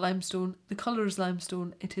 Sorry, not limestone. The colour is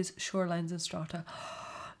limestone. It is Shorelines and Strata.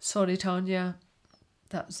 Sorry, Tanya.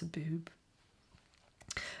 That was a boob.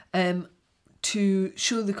 To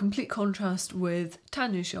show the complete contrast with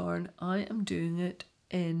Tanya's yarn, I am doing it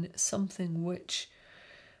in something which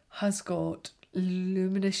has got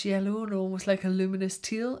luminous yellow and almost like a luminous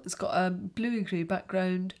teal. It's got a bluey grey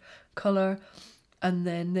background colour and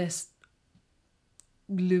then this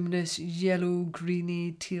luminous yellow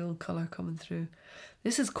greeny teal colour coming through.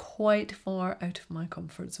 This is quite far out of my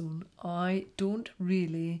comfort zone. I don't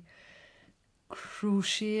really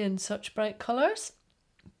crochet in such bright colours.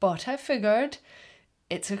 But I figured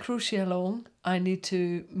it's a crochet along. I need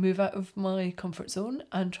to move out of my comfort zone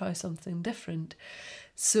and try something different.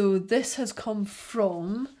 So this has come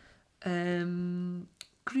from Green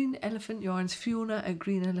Elephant Yarns, Fiona at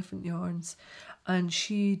Green Elephant Yarns, and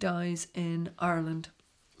she dyes in Ireland.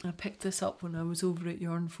 I picked this up when I was over at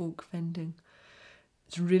Yarn Folk vending.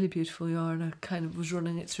 It's a really beautiful yarn. I kind of was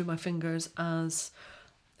running it through my fingers as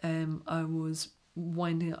I was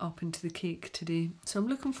winding it up into the cake today. So I'm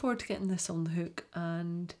looking forward to getting this on the hook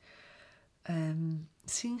and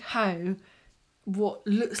seeing how what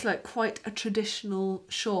looks like quite a traditional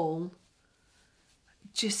shawl,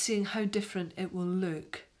 just seeing how different it will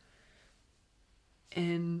look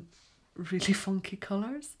in really funky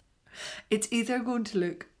colours. It's either going to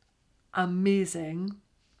look amazing.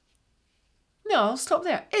 No, I'll stop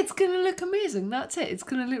there. It's going to look amazing. That's it. It's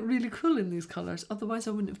going to look really cool in these colours. Otherwise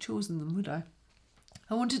I wouldn't have chosen them, would I?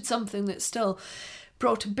 I wanted something that still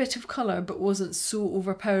brought a bit of colour but wasn't so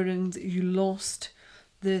overpowering that you lost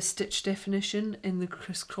the stitch definition in the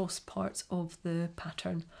crisscross parts of the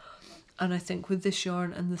pattern. And I think with this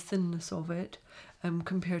yarn and the thinness of it,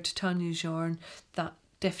 compared to Tanya's yarn, that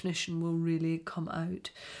definition will really come out.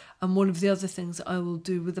 And one of the other things that I will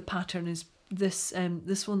do with the pattern is this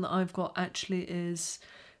one that I've got actually is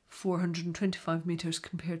 425 metres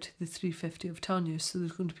compared to the 350 of Tanya's, so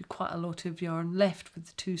there's going to be quite a lot of yarn left with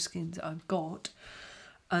the two skeins that I've got.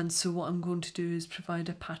 And so what I'm going to do is provide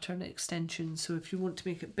a pattern extension. So if you want to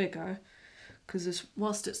make it bigger, because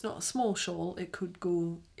whilst it's not a small shawl, it could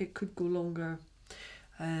go longer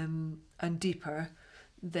and deeper,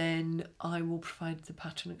 then I will provide the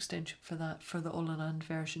pattern extension for that for the all-in-hand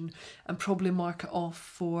version, and probably mark it off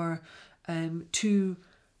for 2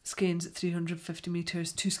 skeins at 350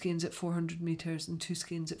 metres, 2 skeins at 400 metres and 2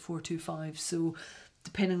 skeins at 425. So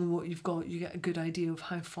depending on what you've got, you get a good idea of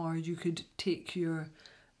how far you could take your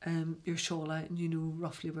shawl out, and you know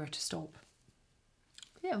roughly where to stop.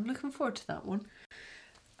 Yeah, I'm looking forward to that one.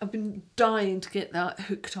 I've been dying to get that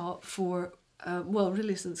hooked up for, well,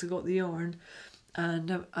 really since I got the yarn.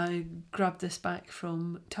 And I grabbed this back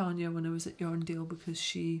from Tanya when I was at Yarndale because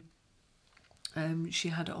she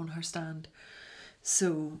had it on her stand.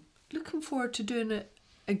 So looking forward to doing it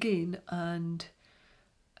again, and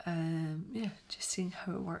yeah, just seeing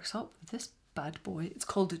how it works up with this bad boy. It's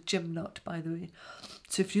called a Gym Nut, by the way.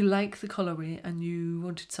 So if you like the colourway and you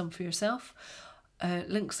wanted some for yourself,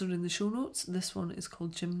 links are in the show notes. This one is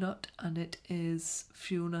called Gym Nut, and it is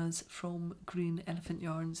Fiona's from Green Elephant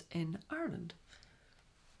Yarns in Ireland.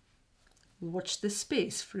 Watch this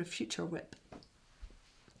space for a future whip.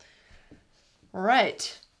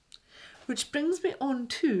 Right, which brings me on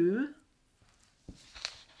to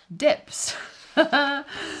Dips.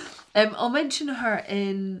 I'll mention her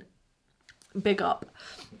in Big Up,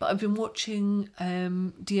 but I've been watching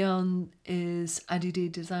Diane is Addy Day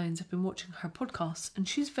Designs. I've been watching her podcasts, and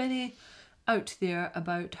she's very out there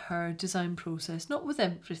about her design process, not with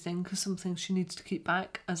everything, because some things she needs to keep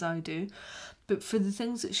back, as I do, but for the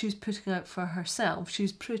things that she's putting out for herself,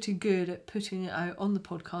 she's pretty good at putting it out on the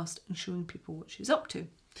podcast and showing people what she's up to.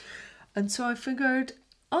 And so I figured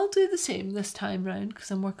I'll do the same this time round because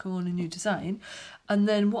I'm working on a new design. And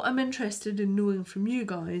then what I'm interested in knowing from you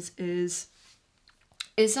guys is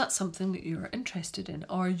that something that you're interested in?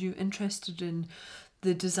 Are you interested in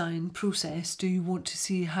the design process? Do you want to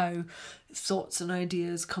see how thoughts and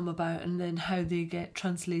ideas come about and then how they get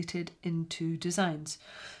translated into designs?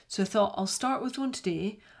 So I thought I'll start with one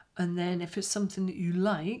today, and then if it's something that you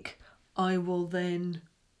like, I will then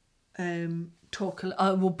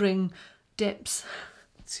I will bring dips.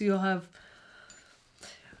 So you'll have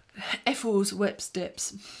FO's Whips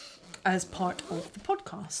Dips as part of the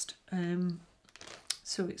podcast.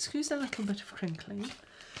 So excuse a little bit of crinkling.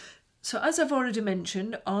 So as I've already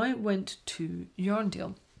mentioned, I went to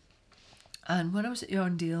Yarndale, and when I was at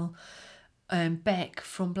Yarndale, Beck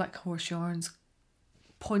from Black Horse Yarns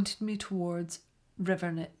pointed me towards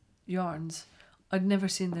Riverknit Yarns. I'd never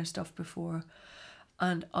seen their stuff before,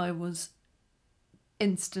 and I was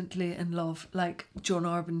instantly in love. Like John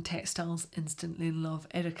Arbon Textiles, instantly in love.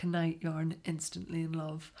 Erica Knight Yarn, instantly in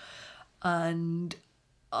love. And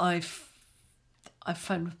I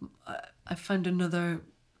found another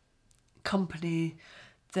company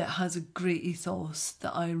that has a great ethos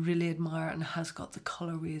that I really admire and has got the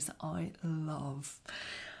colourways that I love.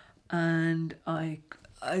 And I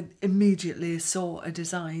immediately saw a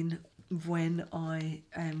design when I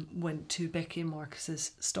went to Becky and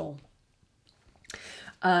Marcus's stall.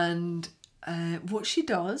 And what she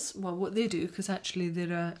does, well, what they do, because actually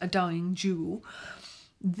they're a dyeing duo,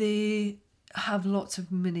 they have lots of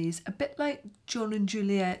minis, a bit like John and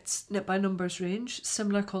Juliet's Knit by Numbers range,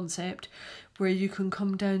 similar concept, where you can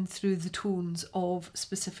come down through the tones of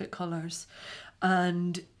specific colours.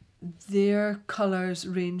 And their colours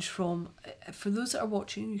range from, for those that are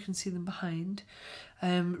watching, you can see them behind,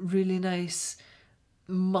 really nice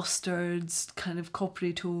mustards, kind of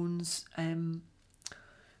coppery tones,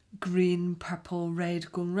 green, purple,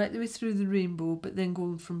 red, going right the way through the rainbow, but then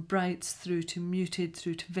going from brights through to muted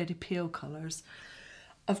through to very pale colours.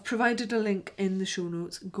 I've provided a link in the show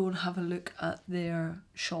notes. Go and have a look at their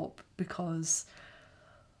shop because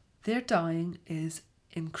their dyeing is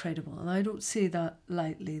incredible, and I don't say that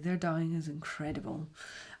lightly. Their dyeing is incredible,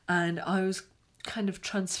 and I was kind of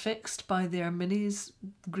transfixed by their minis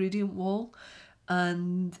gradient wall,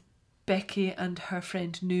 and Becky and her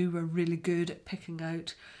friend Nu were really good at picking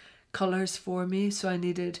out colours for me, so I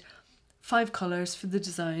needed 5 colours for the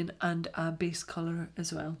design and a base colour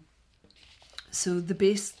as well. So the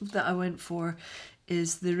base that I went for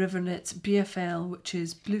is the Riverknit's BFL, which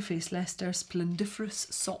is Blueface Leicester Splendiferous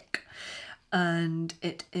Sock, and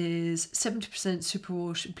it is 70%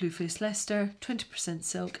 superwash Blueface Leicester, 20%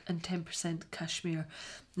 silk and 10% cashmere,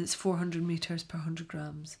 and it's 400 metres per 100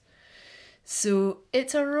 grams. So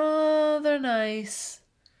it's a rather nice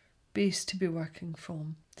base to be working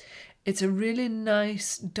from. It's a really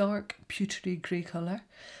nice dark pewtery grey colour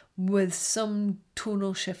with some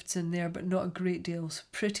tonal shifts in there, but not a great deal. So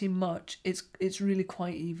pretty much it's really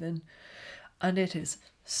quite even. and it is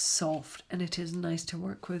soft and it is nice to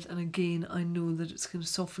work with, and again I know that it's going to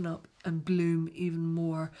soften up and bloom even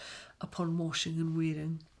more upon washing and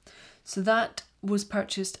wearing. So that was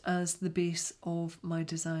purchased as the base of my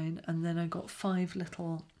design, and then I got 5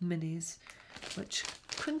 little minis which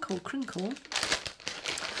crinkle.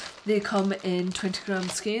 They come in 20 gram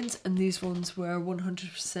skeins, and these ones were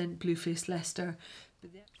 100% Blueface Leicester.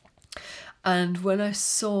 And when I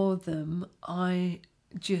saw them, I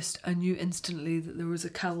knew instantly that there was a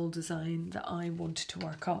cowl design that I wanted to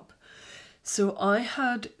work up. So I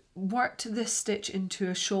had worked this stitch into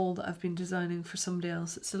a shawl that I've been designing for somebody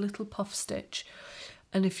else. It's a little puff stitch,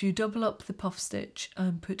 and if you double up the puff stitch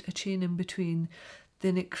and put a chain in between,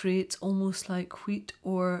 then it creates almost like wheat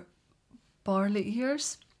or barley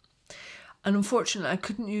ears. And unfortunately I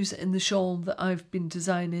couldn't use it in the shawl that I've been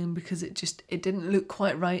designing because it didn't look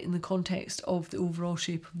quite right in the context of the overall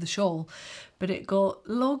shape of the shawl. But it got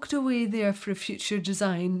logged away there for a future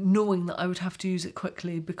design, knowing that I would have to use it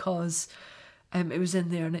quickly because it was in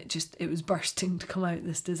there and it was bursting to come out,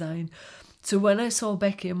 this design. So when I saw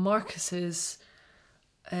Becky and Marcus's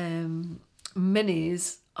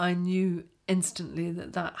minis, I knew instantly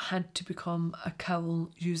that had to become a cowl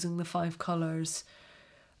using the 5 colours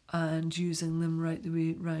and using them right the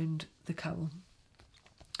way round the cowl.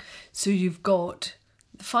 So you've got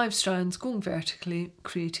the 5 strands going vertically,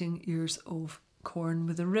 creating ears of corn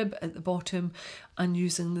with a rib at the bottom, and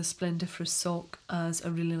using the Splendiferous sock as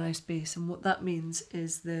a really nice base. And what that means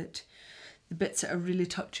is that the bits that are really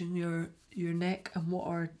touching your neck and what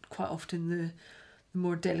are quite often the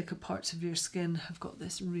more delicate parts of your skin have got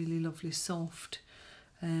this really lovely soft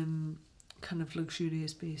kind of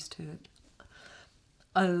luxurious base to it.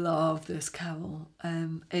 I love this cowl.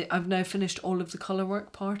 I've now finished all of the colour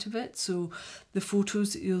work part of it, so the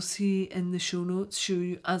photos that you'll see in the show notes show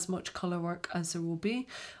you as much colour work as there will be.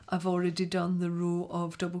 I've already done the row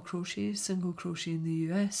of double crochet, single crochet in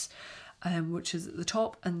the US, which is at the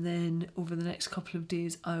top, and then over the next couple of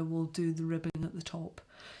days I will do the ribbing at the top.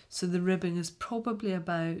 So the ribbing is probably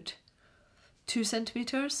about 2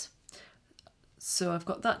 centimetres. So I've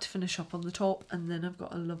got that to finish up on the top, and then I've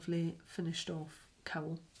got a lovely finished off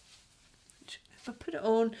cowl, which if I put it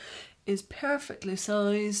on is perfectly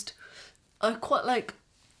sized. I quite like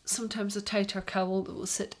sometimes a tighter cowl that will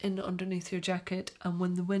sit in underneath your jacket, and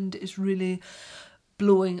when the wind is really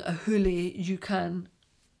blowing a hoolie, you can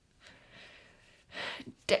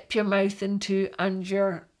dip your mouth into and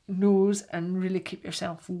your nose and really keep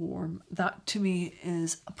yourself warm. That to me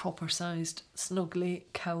is a proper sized snuggly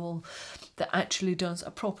cowl that actually does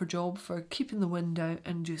a proper job for keeping the wind out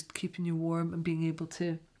and just keeping you warm and being able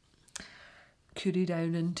to coolie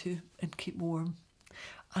down into and keep warm.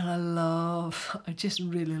 And I just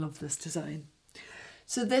really love this design.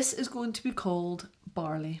 So this is going to be called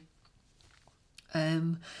Barley.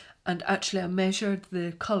 And actually I measured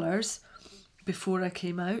the colours before I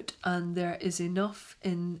came out, and there is enough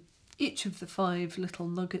in each of the 5 little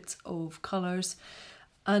nuggets of colours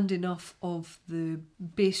and enough of the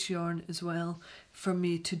base yarn as well for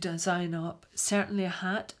me to design up certainly a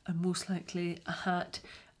hat, and most likely a hat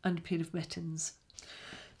and a pair of mittens.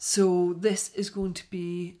 So this is going to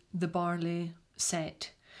be the Barley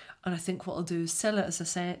set, and I think what I'll do is sell it as a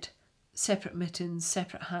set, separate mittens,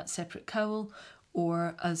 separate hat, separate cowl,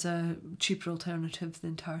 or as a cheaper alternative, the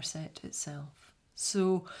entire set itself.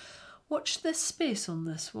 So watch this space on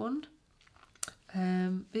this one.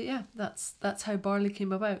 But yeah, that's how Barley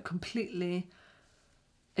came about, completely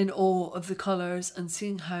in awe of the colours and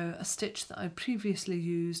seeing how a stitch that I previously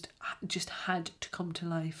used just had to come to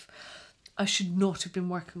life. I should not have been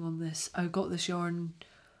working on this. I got this yarn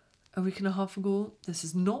a week and a half ago. This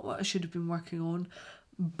is not what I should have been working on,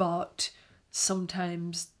 but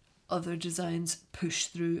sometimes other designs push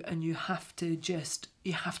through and you have to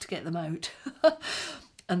get them out.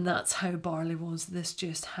 And that's how Barley was. This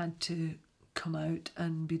just had to come out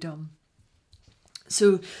and be done.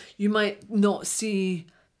 So you might not see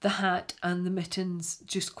the hat and the mittens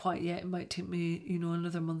just quite yet. It might take me,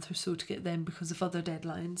 another month or so to get them because of other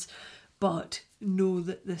deadlines. But know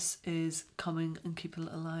that this is coming and keep a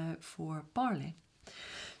little eye out for Barley.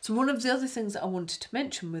 So one of the other things that I wanted to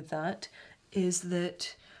mention with that is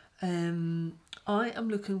that I am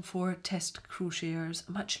looking for test crocheters.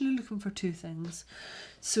 I'm actually looking for 2 things.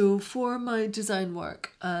 So for my design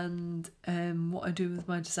work and what I do with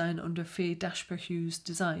my design under Faye Dashper Hughes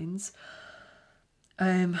Designs,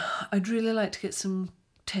 I'd really like to get some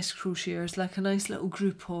test crocheters, like a nice little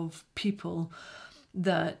group of people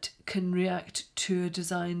that can react to a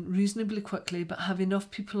design reasonably quickly but have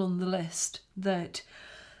enough people on the list that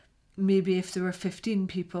maybe if there were 15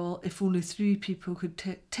 people, if only 3 people could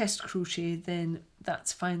test crochet, then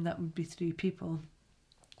that's fine, that would be 3 people.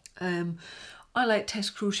 I like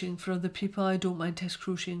test crocheting for other people. I don't mind test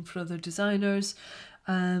crocheting for other designers.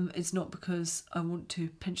 It's not because I want to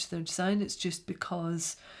pinch their design, it's just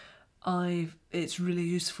because it's really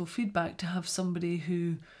useful feedback to have somebody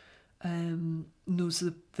who knows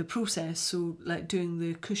the process. So like doing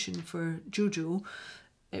the cushion for Jojo,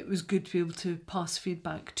 it was good to be able to pass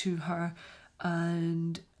feedback to her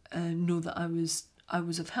and know that I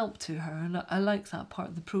was of help to her, and I like that part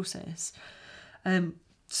of the process.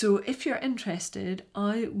 So if you're interested,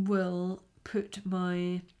 I will put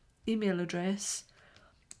my email address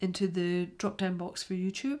into the drop down box for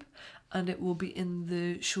YouTube, and it will be in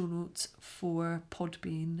the show notes for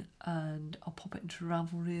Podbean, and I'll pop it into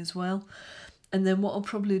Ravelry as well. And then what I'll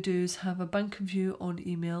probably do is have a bank of you on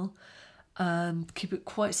email and keep it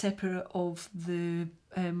quite separate of the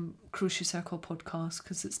Crochet Circle podcast,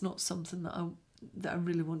 because it's not something that I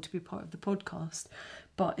really want to be part of the podcast.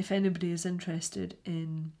 But if anybody is interested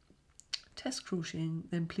in test crocheting,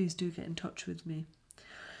 then please do get in touch with me.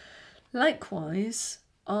 Likewise,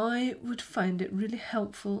 I would find it really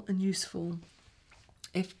helpful and useful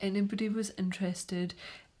if anybody was interested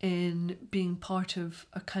in being part of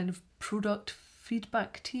a kind of product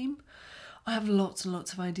feedback team. I have lots and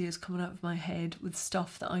lots of ideas coming out of my head with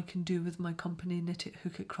stuff that I can do with my company, Knit It,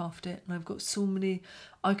 Hook It, Craft It, and I've got so many.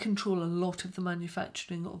 I control a lot of the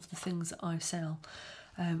manufacturing of the things that I sell,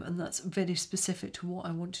 and that's very specific to what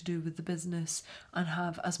I want to do with the business, and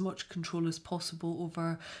have as much control as possible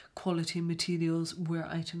over quality materials where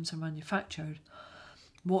items are manufactured.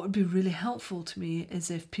 What would be really helpful to me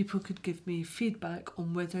is if people could give me feedback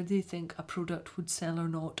on whether they think a product would sell or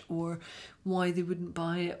not, or why they wouldn't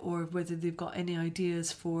buy it, or whether they've got any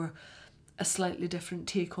ideas for a slightly different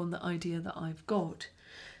take on the idea that I've got.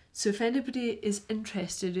 So if anybody is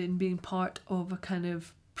interested in being part of a kind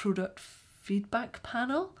of product feedback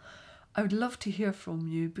panel, I would love to hear from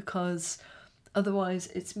you, because otherwise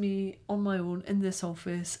it's me on my own in this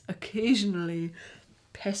office occasionally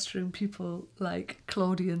pestering people like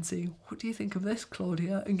Claudia and saying, what do you think of this,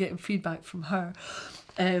 Claudia, and getting feedback from her,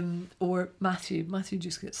 or Matthew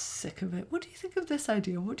just gets sick of it. What do you think of this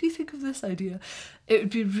idea? What do you think of this idea? It would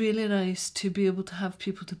be really nice to be able to have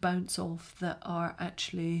people to bounce off that are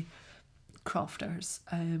actually crafters,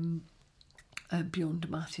 beyond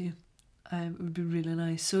Matthew. It would be really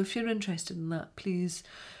nice. So if you're interested in that, please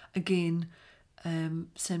again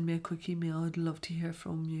send me a quick email. I'd love to hear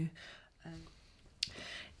from you.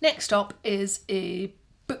 Next up is a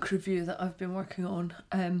book review that I've been working on.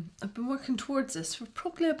 I've been working towards this for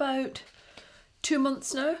probably about 2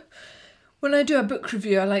 months now. When I do a book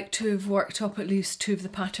review, I like to have worked up at least 2 of the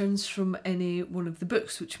patterns from any one of the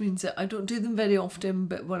books, which means that I don't do them very often,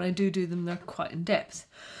 but when I do them, they're quite in depth.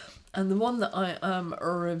 And the one that I am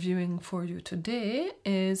reviewing for you today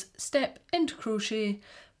is Step into Crochet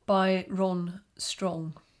by Ron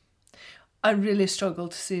Strong. I really struggle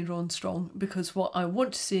to say Ron Strong, because what I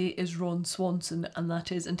want to say is Ron Swanson, and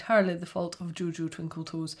that is entirely the fault of Jojo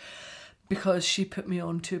Twinkletoes, because she put me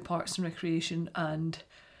on to Parks and Recreation, and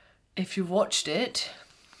if you watched it,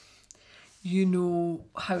 you know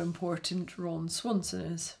how important Ron Swanson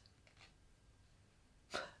is.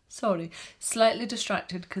 Sorry, slightly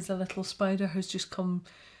distracted because a little spider has just come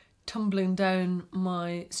tumbling down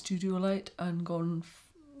my studio light and gone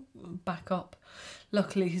back up.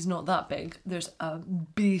 Luckily he's not that big. There's a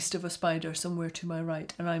beast of a spider somewhere to my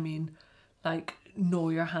right, and I mean like gnaw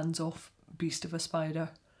your hands off beast of a spider.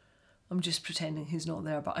 I'm just pretending he's not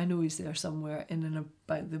there, but I know he's there somewhere in and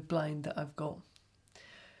about the blind that I've got.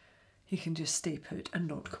 He can just stay put and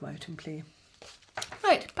not come out and play.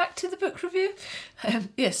 Right, back to the book review.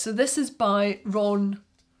 Yes, so this is by Ron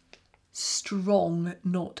Strong,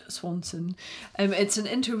 not Swanson. It's an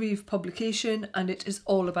interweave publication, and it is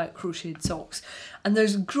all about crocheted socks. And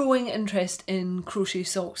there's growing interest in crochet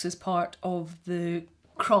socks as part of the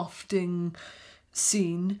crafting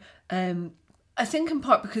scene. I think in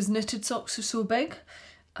part because knitted socks are so big,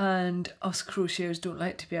 and us crocheters don't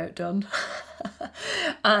like to be outdone.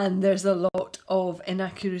 And there's a lot of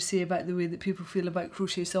inaccuracy about the way that people feel about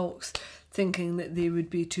crochet socks, thinking that they would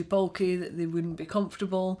be too bulky, that they wouldn't be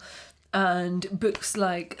comfortable. And books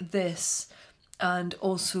like this, and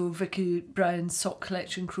also Vicky Brown's Sock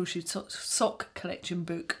Collection, Crochet Sock Collection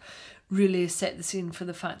book, really set the scene for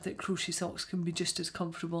the fact that crochet socks can be just as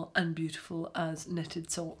comfortable and beautiful as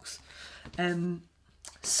knitted socks.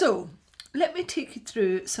 So let me take you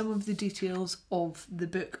through some of the details of the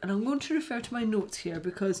book, and I'm going to refer to my notes here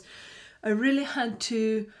because I really had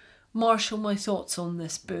to marshal my thoughts on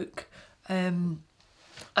this book.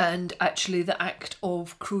 and actually the act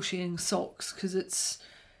of crocheting socks, because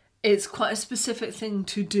it's quite a specific thing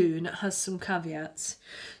to do and it has some caveats.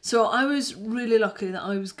 So I was really lucky that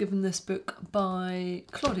I was given this book by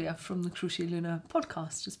Claudia from the Crochet Luna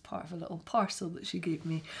podcast as part of a little parcel that she gave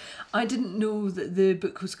me. I didn't know that the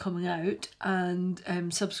book was coming out, and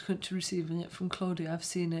subsequent to receiving it from Claudia, I've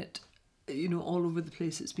seen it, all over the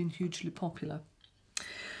place. It's been hugely popular.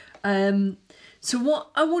 So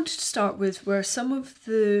what I wanted to start with were some of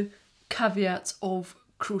the caveats of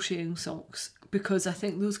crocheting socks, because I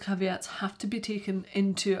think those caveats have to be taken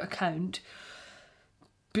into account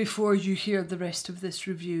before you hear the rest of this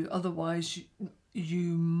review. Otherwise, you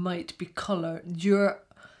might be coloured. Your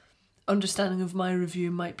understanding of my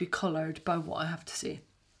review might be coloured by what I have to say.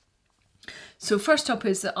 So first up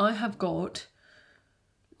is that I have got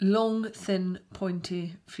long, thin,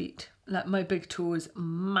 pointy feet. Like, my big toe is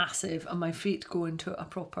massive and my feet go into a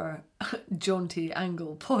proper jaunty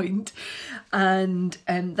angle point, and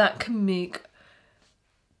that can make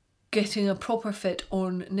getting a proper fit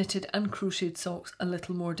on knitted and crocheted socks a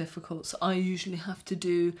little more difficult. So I usually have to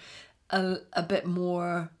do a bit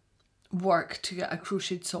more work to get a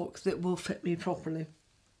crocheted sock that will fit me properly.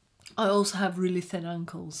 I also have really thin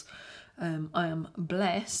ankles. I am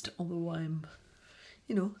blessed, although I'm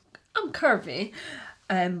curvy,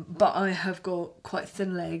 but I have got quite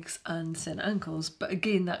thin legs and thin ankles. But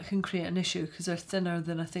again, that can create an issue because they're thinner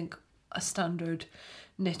than I think a standard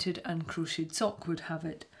knitted and crocheted sock would have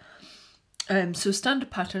it. So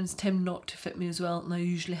standard patterns tend not to fit me as well, and I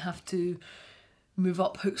usually have to move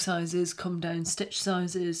up hook sizes, come down stitch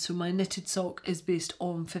sizes. So my knitted sock is based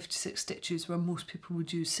on 56 stitches, where most people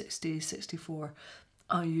would use 60, 64.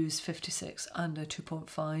 I use 56 and a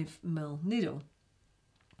 2.5mm needle.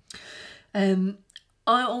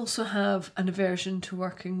 I also have an aversion to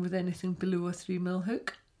working with anything below a 3mm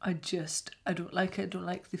hook. I don't like it. I don't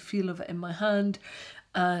like the feel of it in my hand,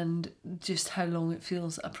 and just how long it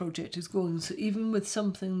feels a project is going. So even with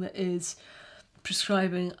something that is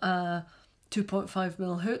prescribing a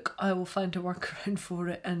 2.5mm hook, I will find a workaround for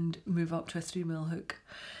it and move up to a 3mm hook.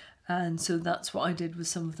 And so that's what I did with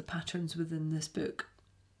some of the patterns within this book.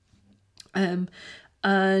 And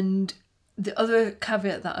the other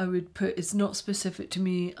caveat that I would put is not specific to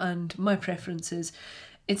me and my preferences.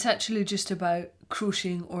 It's actually just about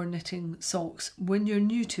crocheting or knitting socks. When you're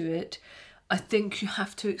new to it, I think you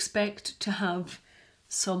have to expect to have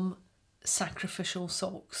some sacrificial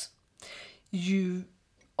socks. You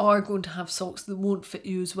are going to have socks that won't fit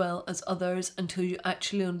you as well as others until you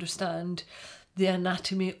actually understand the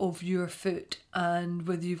anatomy of your foot, and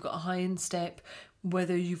whether you've got a high instep,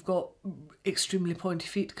 whether you've got extremely pointy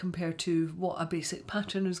feet compared to what a basic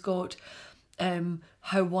pattern has got,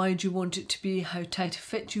 how wide you want it to be, how tight a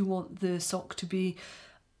fit you want the sock to be.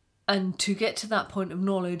 And to get to that point of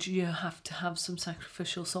knowledge, you have to have some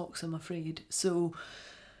sacrificial socks, I'm afraid. So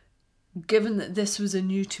given that this was a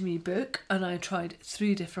new to me book and I tried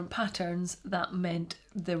 3 different patterns, that meant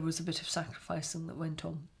there was a bit of sacrificing that went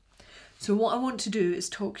on. So what I want to do is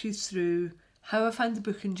talk you through how I found the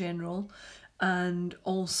book in general, and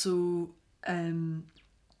also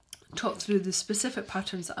talk through the specific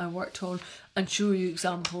patterns that I worked on and show you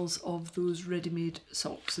examples of those ready-made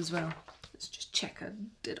socks as well. Let's just check I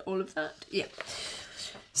did all of that. Yeah.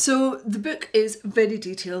 So the book is very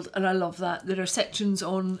detailed and I love that. There are sections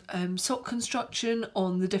on sock construction,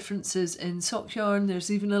 on the differences in sock yarn.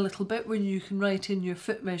 There's even a little bit where you can write in your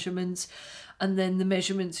foot measurements and then the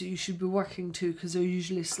measurements that you should be working to, because they're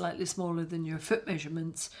usually slightly smaller than your foot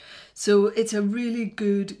measurements. So it's a really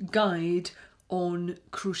good guide on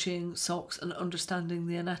crocheting socks and understanding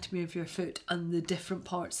the anatomy of your foot and the different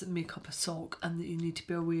parts that make up a sock and that you need to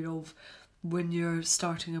be aware of when you're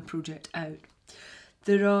starting a project out.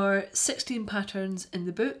 There are 16 patterns in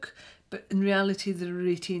the book, but in reality there are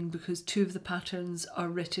 18 because 2 of the patterns are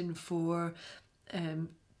written for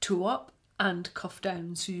toe up and cuff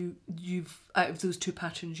down. So you've out of those 2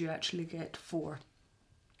 patterns you actually get 4.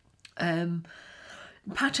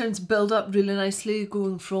 Patterns build up really nicely,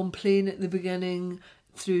 going from plain at the beginning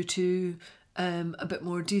through to a bit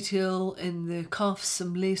more detail in the cuffs,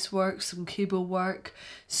 some lace work, some cable work.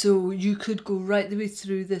 So you could go right the way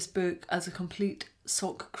through this book as a complete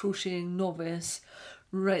sock crocheting novice,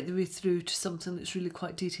 right the way through to something that's really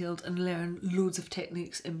quite detailed and learn loads of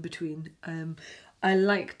techniques in between. I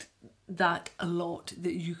liked that a lot,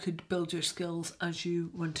 that you could build your skills as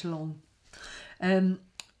you went along.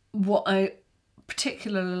 What I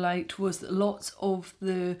particularly liked was that lots of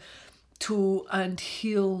the toe and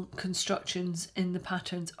heel constructions in the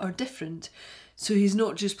patterns are different. So he's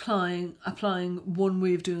not just applying one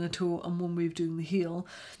way of doing a toe and one way of doing the heel.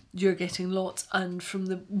 You're getting lots, and from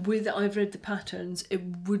the way that I've read the patterns, it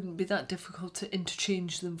wouldn't be that difficult to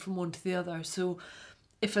interchange them from one to the other. So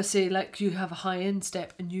if I say, like, you have a high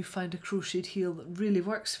instep and you find a crocheted heel that really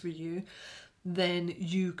works for you, then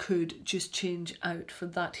you could just change out for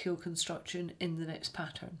that heel construction in the next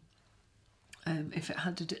pattern. If it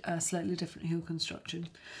had a slightly different heel construction.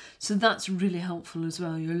 So that's really helpful as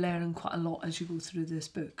well. You're learning quite a lot as you go through this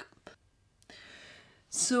book.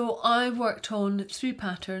 So I worked on 3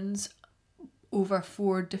 patterns over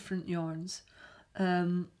 4 different yarns.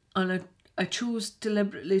 And I chose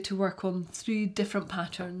deliberately to work on 3 different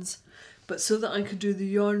patterns, but so that I could do the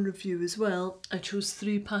yarn review as well, I chose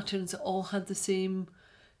 3 patterns that all had the same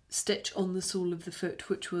stitch on the sole of the foot,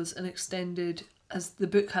 which was an extended, as the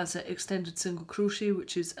book has it, extended single crochet,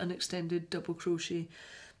 which is an extended double crochet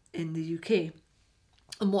in the UK.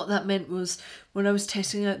 And what that meant was, when I was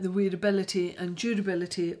testing out the wearability and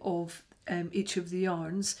durability of each of the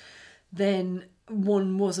yarns, then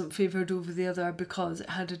one wasn't favoured over the other because it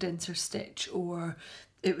had a denser stitch or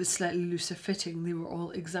it was slightly looser fitting. They were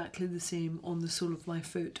all exactly the same on the sole of my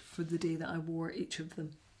foot for the day that I wore each of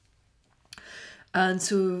them. And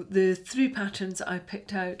so the 3 patterns I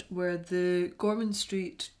picked out were the Gorman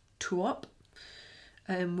Street Toe Up,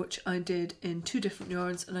 which I did in 2 different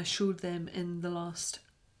yarns, and I showed them in the last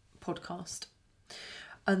podcast.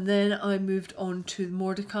 And then I moved on to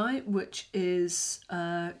Mordecai, which is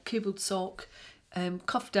a cabled sock,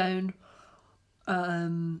 cuff down,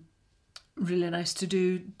 really nice to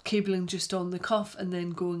do, cabling just on the cuff and then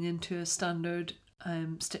going into a standard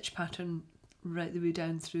stitch pattern right the way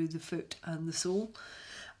down through the foot and the sole.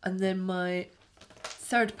 And then my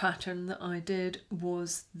 3rd pattern that I did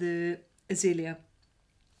was the Azalea,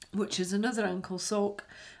 which is another ankle sock,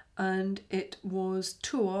 and it was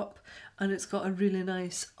toe up, and it's got a really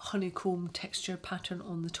nice honeycomb texture pattern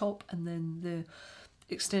on the top, and then the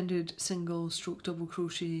extended single stroke double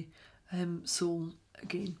crochet sole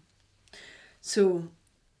again. So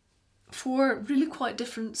 4 really quite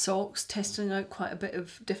different socks, testing out quite a bit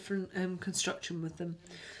of different construction with them.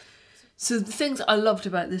 So the things I loved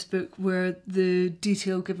about this book were the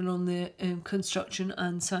detail given on the construction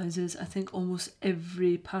and sizes. I think almost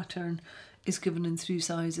every pattern is given in 3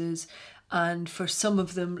 sizes, and for some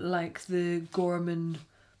of them, like the Gorman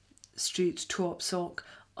Street Toe Up sock,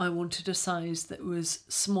 I wanted a size that was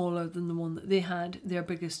smaller than the one that they had. Their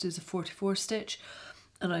biggest is a 44 stitch,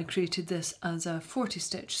 and I created this as a 40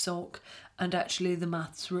 stitch sock, and actually the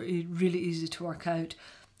maths were really easy to work out.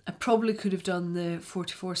 I probably could have done the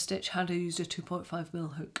 44 stitch had I used a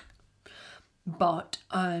 2.5mm hook, but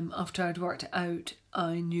after I'd worked it out,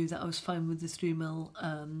 I knew that I was fine with the 3mm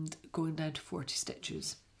and going down to 40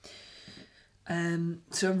 stitches.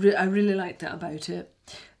 So I really liked that about it.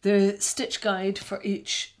 The stitch guide for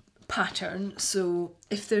each pattern, so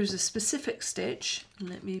if there's a specific stitch,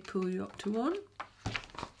 let me pull you up to one.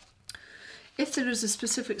 If there is a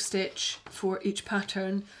specific stitch for each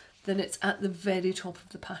pattern, then it's at the very top of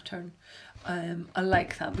the pattern. I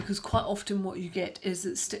like that because quite often what you get is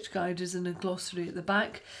that stitch guide is in a glossary at the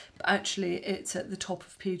back, but actually it's at the top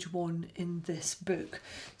of page 1 in this book.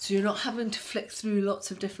 So you're not having to flick through lots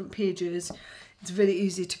of different pages. It's very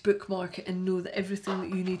easy to bookmark it and know that everything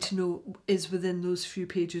that you need to know is within those few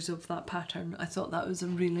pages of that pattern. I thought that was a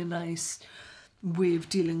really nice way of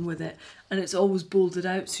dealing with it, and it's always bolded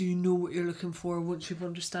out so you know what you're looking for once you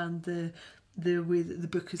understand the way that the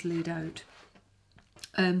book is laid out.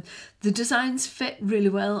 The designs fit really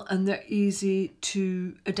well and they're easy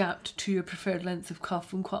to adapt to your preferred length of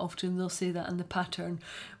cuff, and quite often they'll say that in the pattern,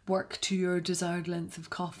 work to your desired length of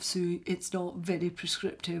cuff, so it's not very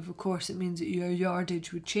prescriptive. Of course it means that your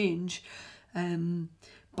yardage would change,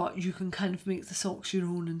 but you can kind of make the socks your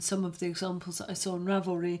own, and some of the examples that I saw in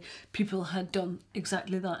Ravelry, people had done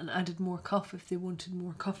exactly that and added more cuff if they wanted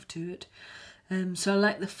more cuff to it. So I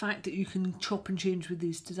like the fact that you can chop and change with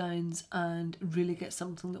these designs and really get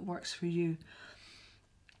something that works for you.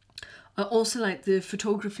 I also like the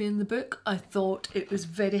photography in the book. I thought it was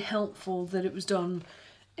very helpful that it was done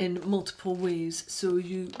in multiple ways, so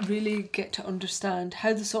you really get to understand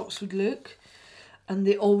how the socks would look, and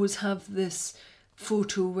they always have this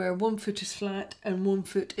photo where one foot is flat and one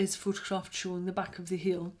foot is photographed showing the back of the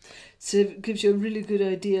heel. So it gives you a really good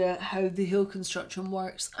idea how the heel construction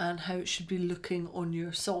works and how it should be looking on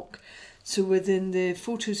your sock. So within the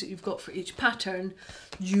photos that you've got for each pattern,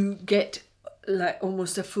 you get like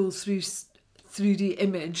almost a full 3D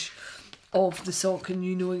image of the sock, and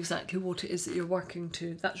you know exactly what it is that you're working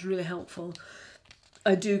to. That's really helpful.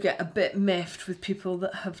 I do get a bit miffed with people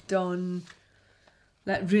that have done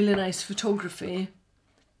like really nice photography,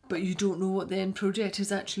 but you don't know what the end project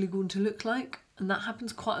is actually going to look like. And that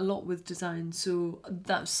happens quite a lot with design. So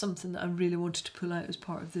that's something that I really wanted to pull out as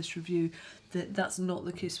part of this review, that's not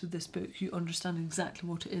the case with this book. You understand exactly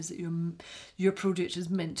what it is that your project is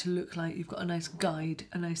meant to look like. You've got a nice guide,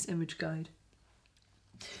 a nice image guide.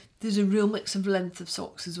 There's a real mix of length of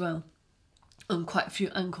socks as well, and quite a few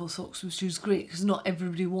ankle socks, which is great because not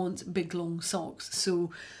everybody wants big long socks.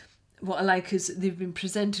 So what I like is they've been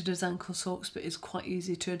presented as ankle socks, but it's quite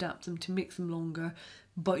easy to adapt them to make them longer,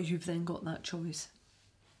 but you've then got that choice.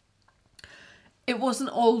 It wasn't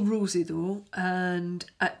all rosy though, and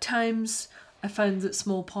at times I found that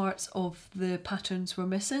small parts of the patterns were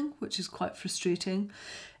missing, which is quite frustrating.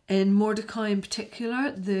 In Mordecai in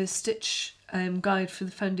particular, the stitch guide for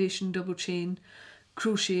the foundation double chain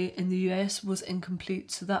crochet in the US was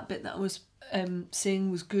incomplete, so that bit that I was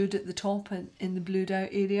saying was good at the top and in the blued out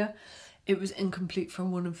area, it was incomplete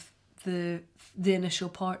from one of the initial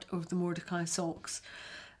part of the Mordecai socks,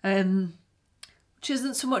 which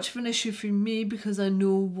isn't so much of an issue for me because I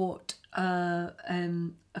know what a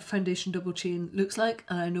foundation double chain looks like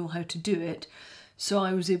and I know how to do it, so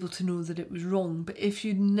I was able to know that it was wrong. But if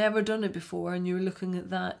you'd never done it before and you were looking at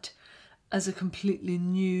that as a completely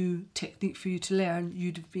new technique for you to learn,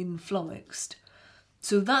 you'd have been flummoxed.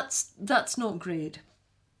 So that's not great.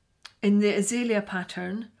 In the Azalea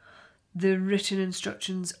pattern, the written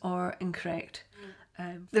instructions are incorrect.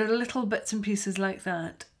 There are little bits and pieces like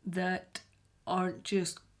that aren't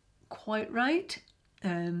just quite right.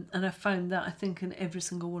 And I found that I think in every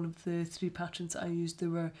single one of the 3 patterns I used, there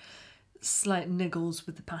were slight niggles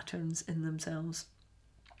with the patterns in themselves.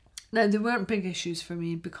 Now, they weren't big issues for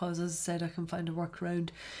me because, as I said, I can find a workaround,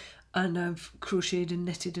 and I've crocheted and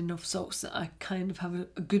knitted enough socks that I kind of have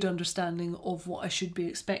a good understanding of what I should be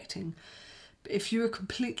expecting. But if you're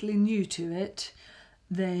completely new to it,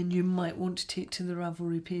 then you might want to take to the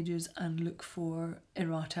Ravelry pages and look for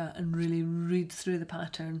errata and really read through the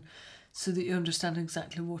pattern so that you understand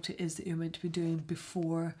exactly what it is that you're meant to be doing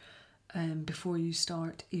before you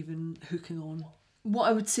start even hooking on. What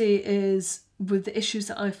I would say is, with the issues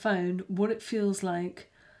that I found, what it feels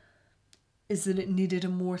like is that it needed a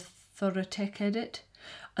more thorough tech edit,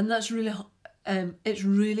 and that's really it's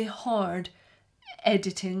really hard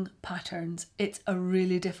editing patterns. It's a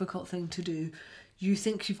really difficult thing to do. You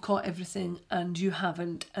think you've caught everything and you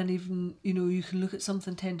haven't, and even, you know, you can look at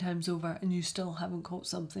something 10 times over and you still haven't caught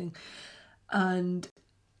something. And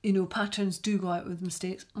you know, patterns do go out with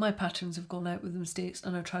mistakes. My patterns have gone out with mistakes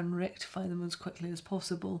and I try and rectify them as quickly as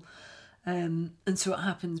possible. And so it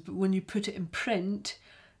happens. But when you put it in print,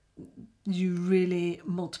 you really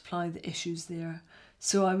multiply the issues there.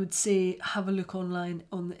 So I would say have a look online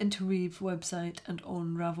on the Interweave website and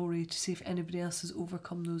on Ravelry to see if anybody else has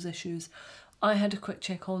overcome those issues. I had a quick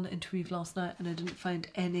check on Interweave last night and I didn't find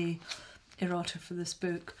any errata for this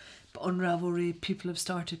book, but on Ravelry people have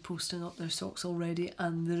started posting up their socks already,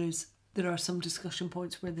 and there are some discussion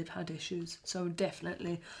points where they've had issues, so I would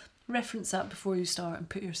definitely reference that before you start and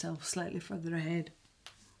put yourself slightly further ahead.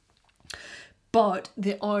 But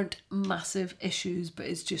they aren't massive issues, but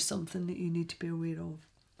it's just something that you need to be aware of.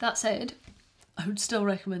 That said, I would still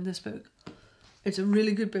recommend this book. It's a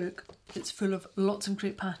really good book. It's full of lots of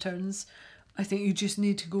great patterns. I think you just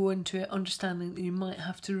need to go into it understanding that you might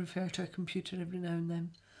have to refer to a computer every now and then.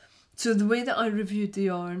 So the way that I reviewed the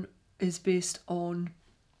yarn is based on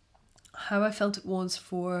how I felt it was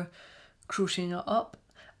for crocheting it up,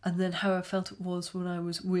 and then how I felt it was when I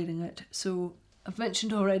was wearing it. So I've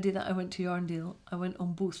mentioned already that I went to Yarndale. I went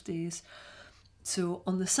on both days. So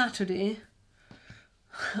on the Saturday,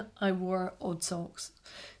 I wore odd socks.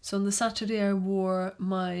 So on the Saturday I wore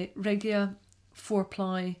my regular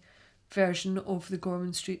 4-ply version of the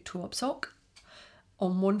Gorman Street toe-up sock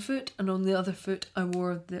on one foot, and on the other foot I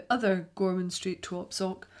wore the other Gorman Street toe-up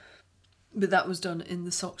sock, but that was done in the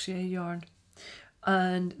Sockshare yarn.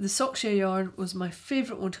 And the Sockshare yarn was my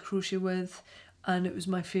favourite one to crochet with, and it was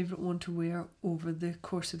my favourite one to wear over the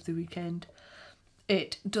course of the weekend.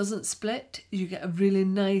 It doesn't split. You get a really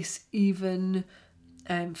nice even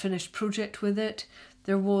finished project with it.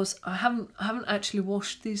 I haven't actually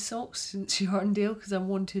washed these socks since Yarndale because I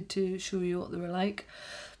wanted to show you what they were like.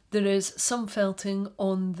 There is some felting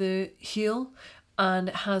on the heel and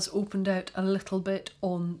it has opened out a little bit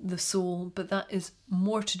on the sole, but that is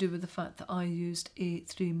more to do with the fact that I used a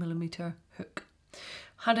 3mm hook.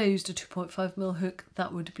 Had I used a 2.5mm hook,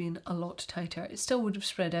 that would have been a lot tighter. It still would have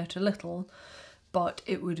spread out a little, but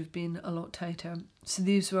it would have been a lot tighter. So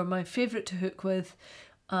these were my favourite to hook with,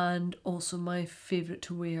 and also my favourite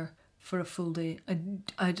to wear for a full day.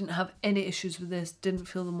 I didn't have any issues with this, didn't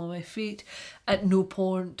feel them on my feet. At no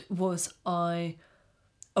point was I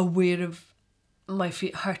aware of my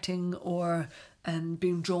feet hurting or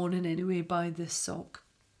being drawn in any way by this sock.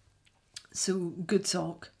 So good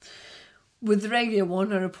sock. With the regular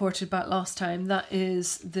one I reported back last time, that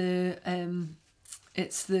is the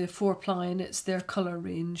it's the 4-ply and it's their colour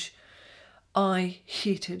range. I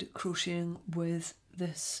hated crocheting with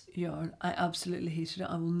this yarn. I absolutely hated it.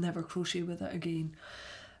 I will never crochet with it again.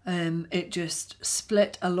 It just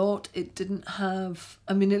split a lot. It didn't have,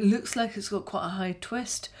 I mean, it looks like it's got quite a high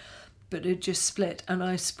twist, but it just split. And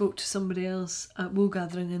I spoke to somebody else at Wool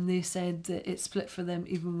Gathering and they said that it split for them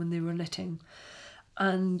even when they were knitting.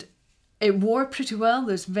 And it wore pretty well.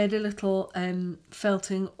 There's very little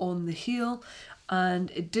felting on the heel,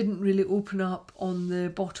 and it didn't really open up on the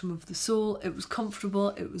bottom of the sole. It was comfortable,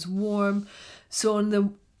 it was warm. So on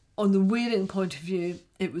the wearing point of view,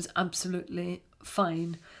 it was absolutely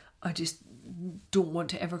fine. I just don't want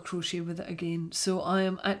to ever crochet with it again. So I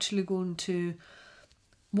am actually going to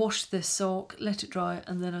wash this sock, let it dry,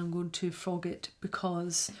 and then I'm going to frog it,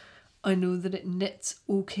 because I know that it knits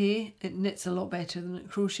okay. It knits a lot better than it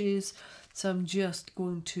crochets. So I'm just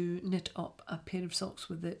going to knit up a pair of socks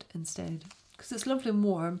with it instead, because it's lovely and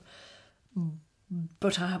warm,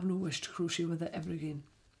 but I have no wish to crochet with it ever again.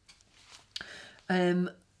 And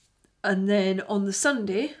then on the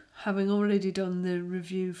Sunday, having already done the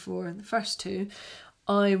review for the first two,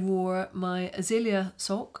 I wore my Azalea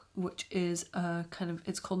sock, which is a kind of,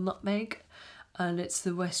 it's called Nutmeg, and it's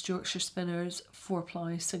the West Yorkshire Spinners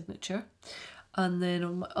 4-ply signature. And then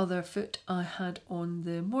on my other foot I had on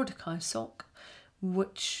the Mordecai sock,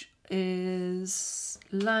 which is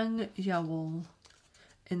Lang Yawol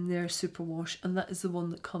in their superwash, and that is the one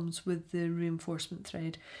that comes with the reinforcement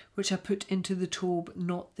thread, which I put into the toe but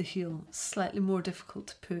not the heel. Slightly more difficult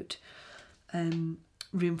to put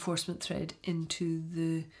reinforcement thread into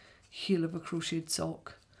the heel of a crocheted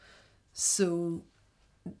sock. So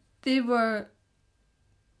they were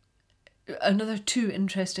another two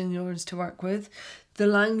interesting yarns to work with. The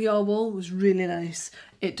Lang Yawol was really nice.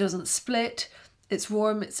 It doesn't split. It's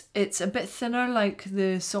warm. It's a bit thinner like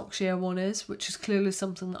the Sockshare one is, which is clearly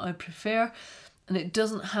something that I prefer. And it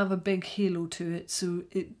doesn't have a big halo to it, so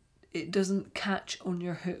it doesn't catch on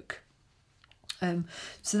your hook.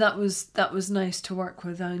 So that was nice to work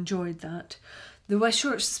with. I enjoyed that. The West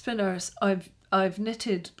Yorkshire Spinners, I've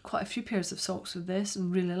knitted quite a few pairs of socks with this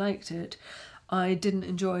and really liked it. I didn't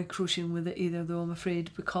enjoy crocheting with it either, though, I'm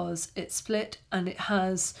afraid, because it split and it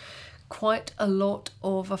has quite a lot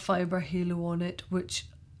of a fibre halo on it, which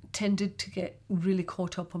tended to get really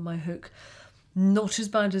caught up on my hook. Not as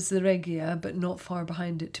bad as the Regia, but not far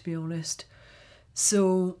behind it, to be honest.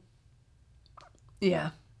 So,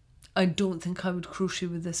 yeah, I don't think I would crochet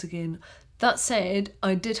with this again. That said,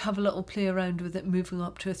 I did have a little play around with it moving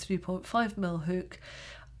up to a 3.5mm hook,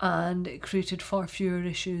 and it created far fewer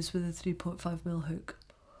issues with a 3.5mm hook.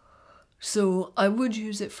 So I would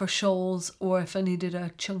use it for shawls or if I needed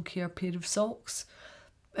a chunkier pair of socks,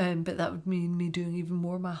 but that would mean me doing even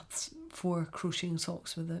more maths for crocheting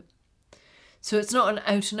socks with it. So it's not an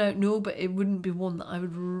out and out no, but it wouldn't be one that I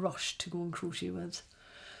would rush to go and crochet with.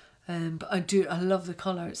 But I love the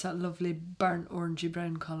colour. It's that lovely burnt orangey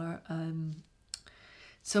brown colour.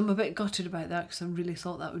 So I'm a bit gutted about that because I really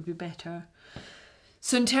thought that would be better.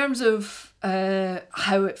 So in terms of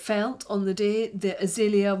how it felt on the day, the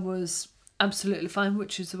Azalea was absolutely fine,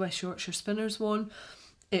 which is the West Yorkshire Spinners one.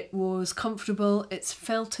 It was comfortable. It's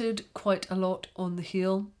felted quite a lot on the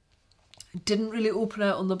heel. It didn't really open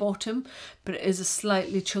out on the bottom, but it is a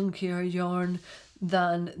slightly chunkier yarn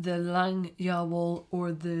than the Lang Yawol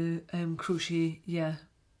or the Crochet Yeah.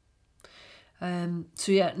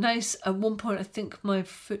 So yeah, nice. At one point I think my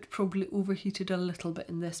foot probably overheated a little bit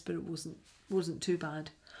in this, but it wasn't too bad.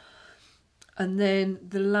 And then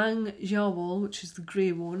the Lang Yawol, which is the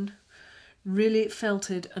grey one, really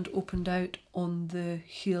felted and opened out on the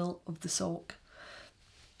heel of the sock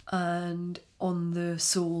and on the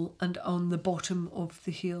sole and on the bottom of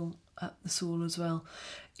the heel at the sole as well,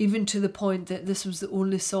 even to the point that this was the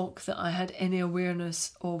only sock that I had any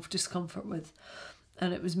awareness of discomfort with.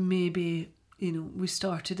 And it was maybe, you know, we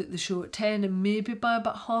started at the show at 10 and maybe by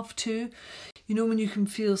about 2:30, you know, when you can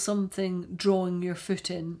feel something drawing your foot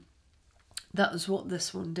in, that was what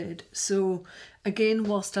this one did. So again,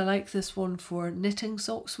 whilst I like this one for knitting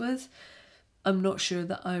socks with, I'm not sure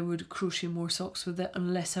that I would crochet more socks with it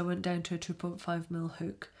unless I went down to a 2.5mm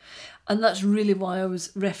hook. And that's really why I was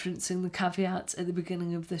referencing the caveats at the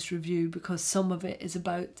beginning of this review, because some of it is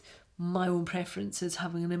about my own preferences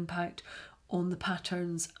having an impact on the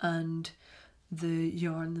patterns and the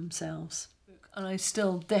yarn themselves. And I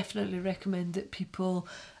still definitely recommend that people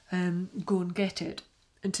go and get it.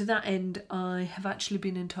 And to that end, I have actually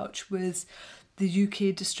been in touch with the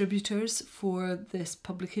UK distributors for this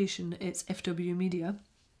publication. It's FW Media.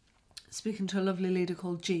 Speaking to a lovely lady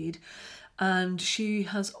called Jade, and she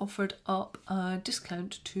has offered up a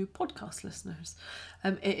discount to podcast listeners.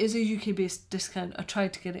 It is a UK based discount. I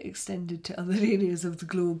tried to get it extended to other areas of the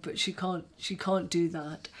globe, but she can't do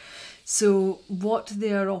that. So what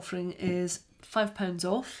they are offering is £5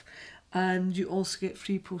 off, and you also get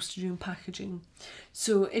free postage and packaging.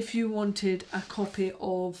 So if you wanted a copy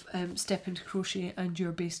of Step Into Crochet and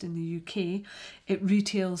you're based in the UK, it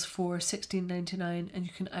retails for $16.99 and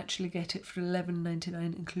you can actually get it for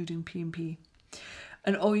 $11.99 including P&P.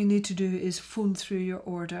 And all you need to do is phone through your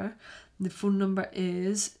order. The phone number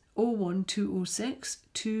is 01206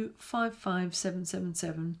 255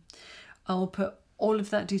 777. I'll put all of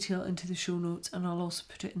that detail into the show notes, and I'll also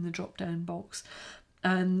put it in the drop down box.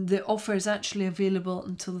 And the offer is actually available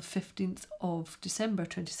until the 15th of December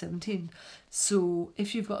 2017. So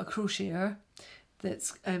if you've got a crocheter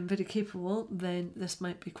that's very capable, then this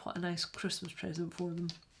might be quite a nice Christmas present for them.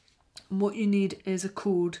 And what you need is a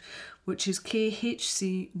code, which is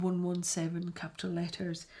KHC117, capital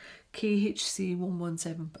letters,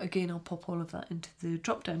 KHC117. But again, I'll pop all of that into the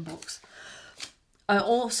drop down box. I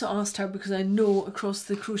also asked her, because I know across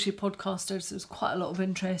the crochet podcasters there's quite a lot of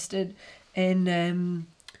interest in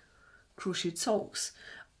crocheted socks,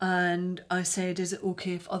 and I said, is it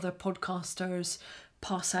okay if other podcasters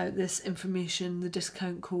pass out this information, the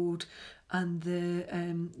discount code and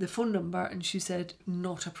the phone number? And she said,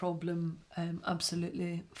 not a problem,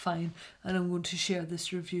 absolutely fine, and I'm going to share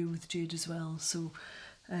this review with Jade as well. So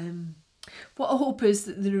what I hope is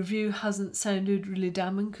that the review hasn't sounded really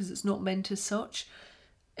damning, because it's not meant as such.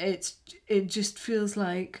 It just feels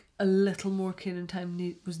like a little more care and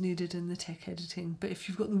time was needed in the tech editing. But if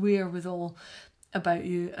you've got the wherewithal about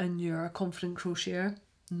you and you're a confident crocheter,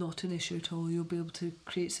 not an issue at all. You'll be able to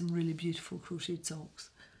create some really beautiful crocheted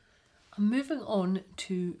socks. I'm moving on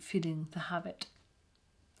to feeding the habit.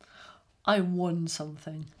 I won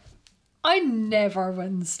something. I never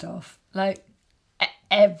win stuff, like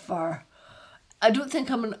ever. I don't think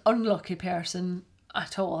I'm an unlucky person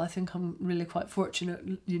at all. I think I'm really quite fortunate.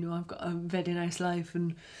 You know, I've got a very nice life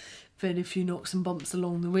and very few knocks and bumps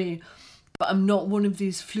along the way. But I'm not one of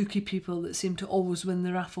these fluky people that seem to always win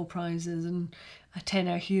the raffle prizes and a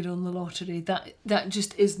tenner here on the lottery. That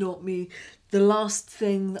just is not me. The last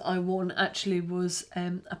thing that I won actually was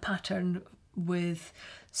a pattern with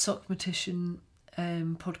Sockmatician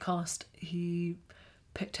podcast. He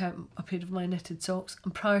picked out a pair of my knitted socks,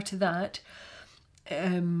 and prior to that,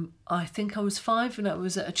 I think I was 5 and I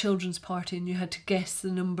was at a children's party, and you had to guess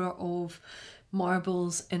the number of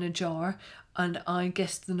marbles in a jar, and I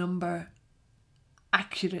guessed the number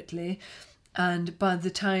accurately, and by the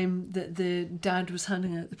time that the dad was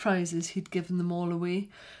handing out the prizes, he'd given them all away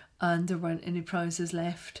and there weren't any prizes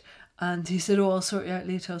left. And he said, oh, I'll sort you out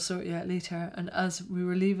later. And as we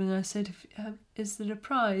were leaving, I said, is there a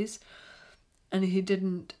prize? And he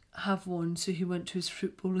didn't have one, so he went to his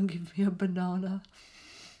fruit bowl and gave me a banana.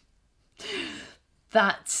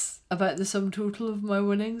 That's about the sum total of my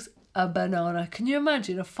winnings, a banana. Can you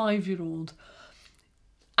imagine a 5-year-old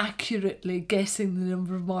accurately guessing the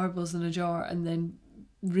number of marbles in a jar and then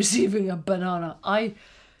receiving a banana? I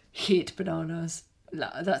hate bananas.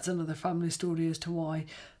 That's another family story as to why.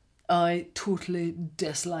 I totally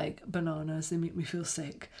dislike bananas. They make me feel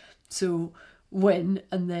sick. So and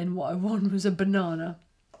then what I won was a banana,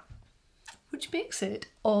 which makes it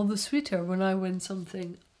all the sweeter when I win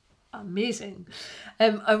something amazing.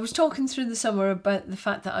 I was talking through the summer about the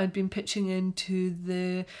fact that I'd been pitching into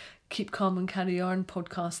the Keep Calm and Carry Yarn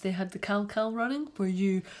podcast. They had the Cal running, where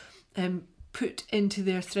you put into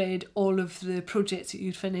their thread all of the projects that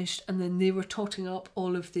you'd finished, and then they were totting up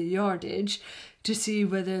all of the yardage to see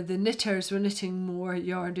whether the knitters were knitting more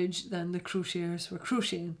yardage than the crocheters were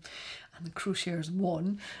crocheting. And the crocheters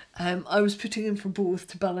won. I was putting in for both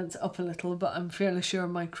to balance it up a little, but I'm fairly sure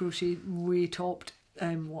my crochet way topped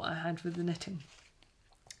what I had with the knitting.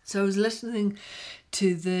 So I was listening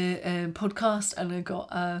to the podcast, and I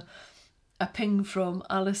got a ping from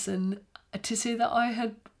Alison to say that I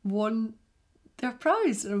had won their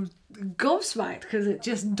prize. And I was gobsmacked, because it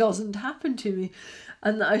just doesn't happen to me,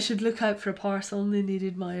 and that I should look out for a parcel, and they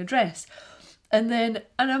needed my address. And then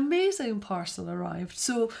an amazing parcel arrived.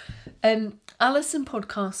 So Alison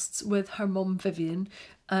podcasts with her mum Vivian,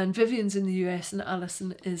 and Vivian's in the US and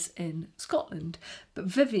Alison is in Scotland. But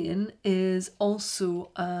Vivian is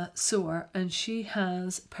also a sewer, and she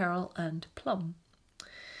has Pearl and Plum.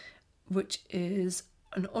 which is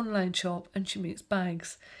an online shop, and she makes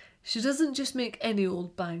bags. She doesn't just make any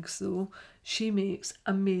old bags though, she makes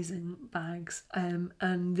amazing bags,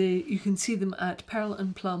 and you can see them at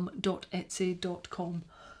pearlandplum.etsy.com.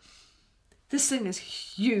 This thing is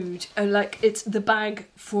huge, and it's the bag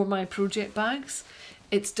for my project bags.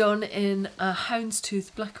 It's done in a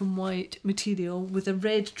houndstooth black and white material with a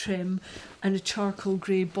red trim and a charcoal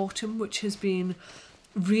grey bottom, which has been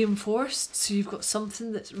reinforced, so you've got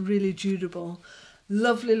something that's really durable.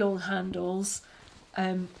 Lovely long handles,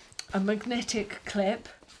 a magnetic clip,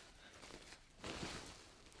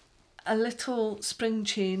 a little spring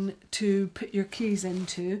chain to put your keys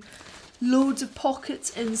into, loads of pockets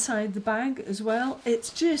inside the bag as well. It's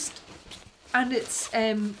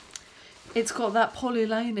got that poly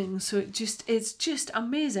lining, so it's just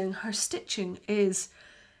amazing. Her stitching is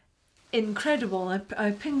incredible.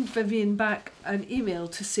 I pinged Vivienne back an email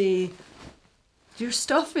to say, your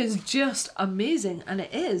stuff is just amazing, and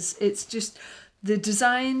it is. It's just the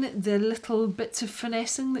design, the little bits of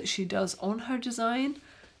finessing that she does on her design,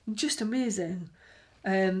 just amazing.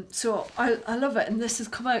 So I love it, and this has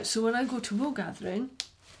come out. So when I go to Wool Gathering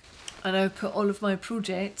and I put all of my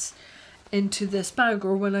projects into this bag,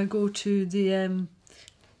 or when I go to the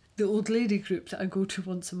old lady group that I go to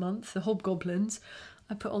once a month, the Hobgoblins,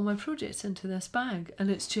 I put all my projects into this bag,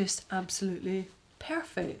 and it's just absolutely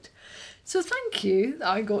perfect. So thank you that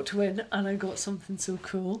I got to win, and I got something so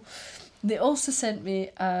cool. They also sent me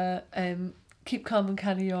a Keep Calm and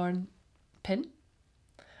Carry Yarn pin.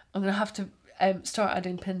 I'm going to have to start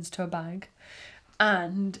adding pins to a bag.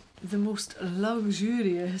 And the most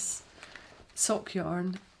luxurious sock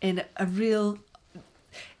yarn in a real...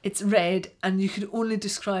 It's red, and you could only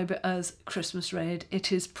describe it as Christmas red.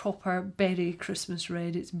 It is proper berry Christmas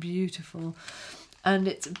red. It's beautiful. And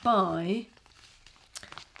it's by...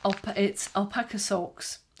 It's Alpaca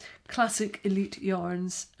Socks, classic elite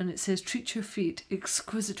yarns, and it says treat your feet,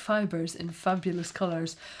 exquisite fibres in fabulous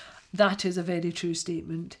colours. That is a very true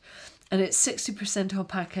statement. And it's 60%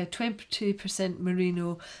 alpaca, 20%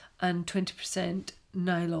 merino and 20%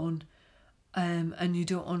 nylon, and you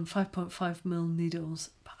do it on 5.5mm needles.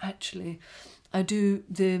 But actually I do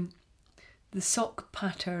the sock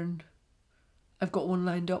pattern. I've got one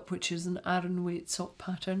lined up which is an Aran weight sock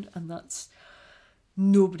pattern, and that's...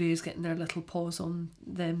 Nobody is getting their little paws on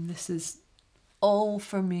them. This is all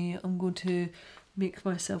for me. I'm going to make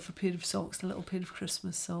myself a pair of socks, a little pair of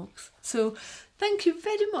Christmas socks. So thank you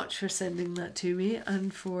very much for sending that to me,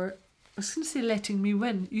 and for, I was going to say letting me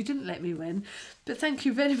win. You didn't let me win, but thank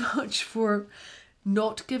you very much for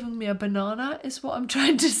not giving me a banana is what I'm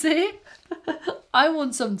trying to say. I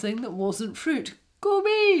want something that wasn't fruit. Go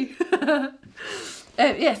me!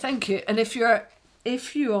 Yeah, thank you. And if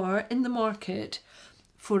you are in the market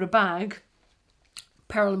for a bag,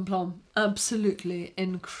 Pearl and Plum, absolutely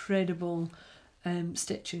incredible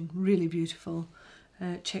stitching, really beautiful.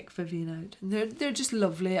 Check Vivienne out. And they're just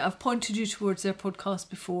lovely. I've pointed you towards their podcast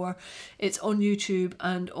before. It's on YouTube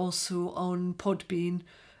and also on Podbean,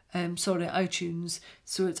 iTunes.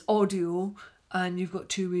 So it's audio, and you've got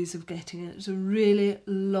two ways of getting it. It's a really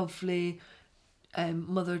lovely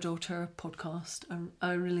mother-daughter podcast.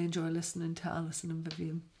 I really enjoy listening to Alison and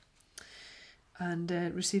Vivienne, and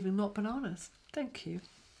receiving not bananas. Thank you.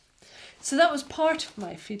 So that was part of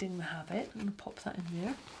my feeding the habit. I'm going to pop that in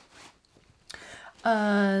there.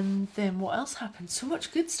 And then what else happened? So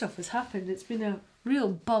much good stuff has happened. It's been a real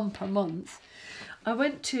bumper month. I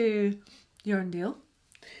went to Yarndale,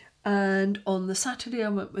 and on the Saturday I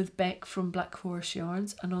went with Beck from Black Horse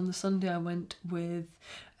Yarns, and on the Sunday I went with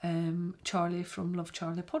Charlie from Love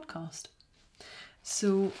Charlie podcast.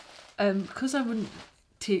 So because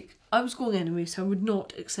I was going anyway, so I would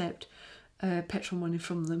not accept petrol money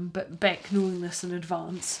from them, but Beck, knowing this in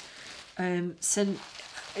advance,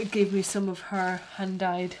 gave me some of her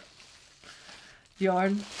hand-dyed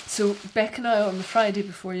yarn. So Beck and I on the Friday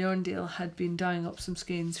before Yarndale had been dyeing up some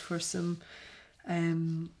skeins for some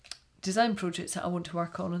design projects that I want to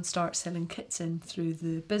work on and start selling kits in through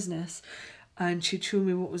the business, and she'd show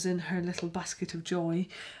me what was in her little basket of joy,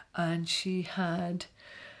 and she had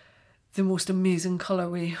the most amazing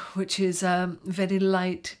colourway, which is very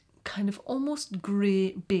light, kind of almost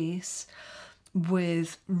grey base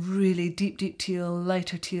with really deep teal,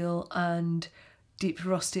 lighter teal and deep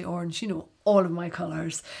rusty orange, all of my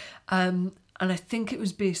colours. And I think it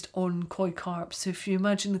was based on koi carp. So if you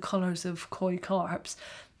imagine the colours of koi carps,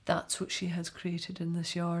 that's what she has created in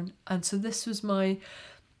this yarn. And so this was my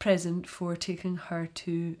present for taking her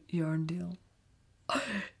to Yarndale.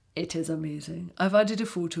 It is amazing. I've added a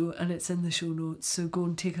photo and it's in the show notes, so go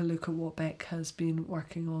and take a look at what Beck has been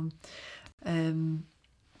working on.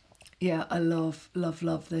 yeah, I love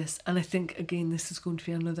this. And I think, again, this is going to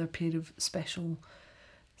be another pair of special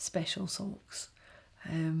socks.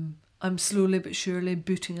 I'm slowly but surely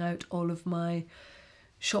booting out all of my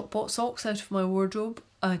shop bought socks out of my wardrobe.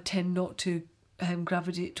 I tend not to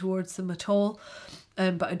gravitate towards them at all,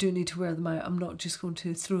 but I do need to wear them out. I'm not just going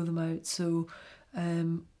to throw them out. So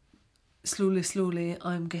slowly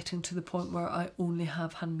I'm getting to the point where I only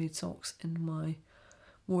have handmade socks in my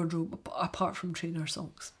wardrobe, apart from trainer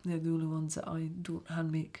socks. They're the only ones that I don't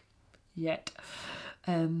hand make yet.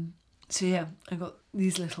 So yeah, I got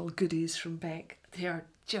these little goodies from Beck. They are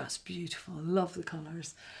just beautiful. I love the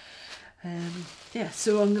colours. Yeah,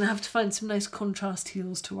 so I'm going to have to find some nice contrast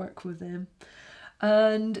heels to work with them.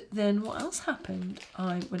 And then what else happened?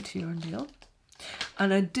 I went to Yarndale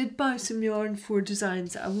and I did buy some yarn for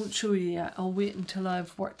designs that I won't show you yet. I'll wait until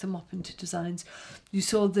I've worked them up into designs. You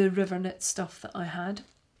saw the river knit stuff that I had.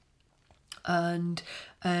 And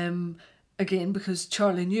again, because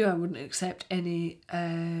Charlie knew I wouldn't accept any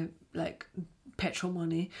like petrol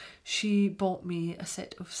money, she bought me a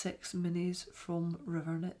set of 6 minis from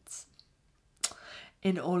River Knits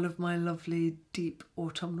in all of my lovely deep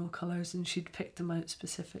autumnal colours, and she'd picked them out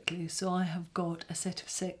specifically. So I have got a set of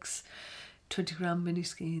 6 20-gram mini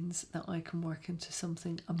skeins that I can work into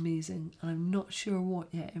something amazing, and I'm not sure what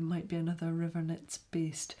yet. It might be another River Knits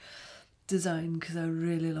based design because I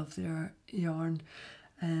really love their yarn.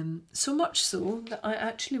 So much so that I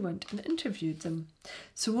actually went and interviewed them.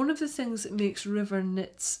 So one of the things that makes River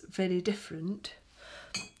Knits very different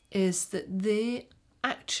is that they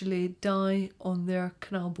actually dye on their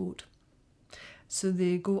canal boat. So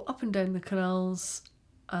they go up and down the canals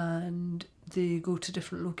and they go to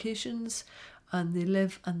different locations and they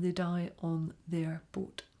live and they dye on their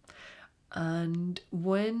boat. And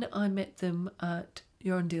when I met them at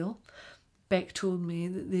Yarndale, Beck told me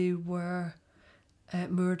that they were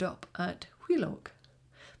moored up at Wheelock.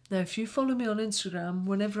 Now, if you follow me on Instagram,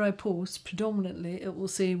 whenever I post, predominantly it will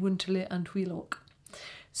say Winterley and Wheelock.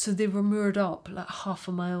 So they were moored up like half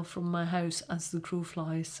a mile from my house as the crow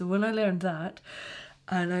flies. So when I learned that,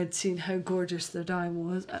 and I'd seen how gorgeous their dye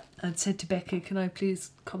was, I'd said to Becky, can I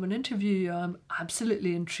please come and interview you? I'm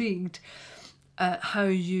absolutely intrigued at how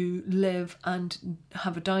you live and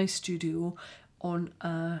have a dye studio on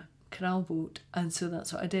a canal boat. And so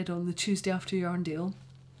that's what I did. On the Tuesday after Yarndale,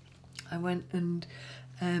 I went and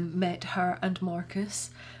met her and Marcus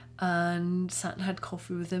and sat and had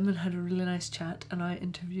coffee with them and had a really nice chat, and I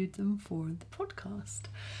interviewed them for the podcast.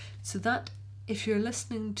 So that, if you're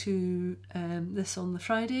listening to this on the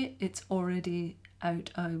Friday, it's already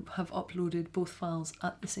out. I have uploaded both files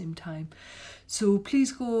at the same time, so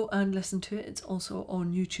please go and listen to it. It's also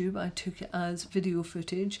on YouTube. I took it as video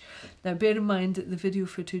footage. Now bear in mind that the video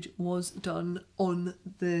footage was done on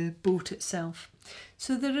the boat itself,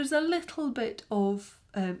 so there is a little bit of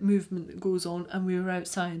movement that goes on, and we were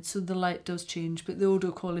outside, so the light does change, but the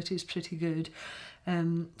audio quality is pretty good.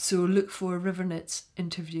 So look for River Knits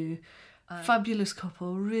interview. Fabulous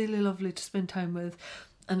couple, really lovely to spend time with.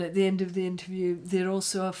 And at the end of the interview, they're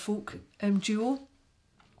also a folk duo.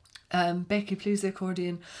 Becky plays the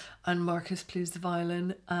accordion and Marcus plays the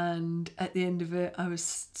violin, and at the end of it I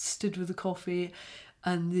was stood with a coffee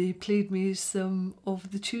and they played me some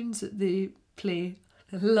of the tunes that they play.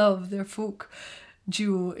 I love their folk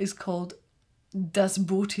duo is called Das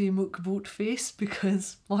Booty Muck Boat Face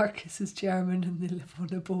because Marcus is German and they live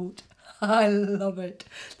on a boat. I love it.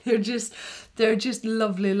 They're just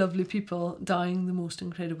lovely, lovely people dyeing the most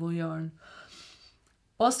incredible yarn.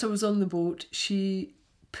 Whilst I was on the boat, she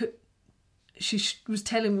was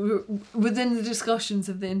telling me, within the discussions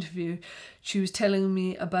of the interview, she was telling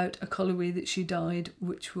me about a colourway that she dyed,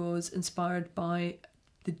 which was inspired by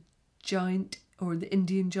the giant, or the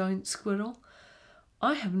Indian giant squirrel.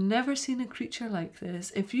 I have never seen a creature like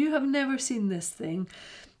this. If you have never seen this thing,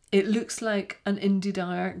 it looks like an indie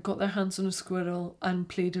dyer got their hands on a squirrel and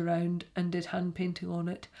played around and did hand painting on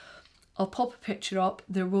it. I'll pop a picture up.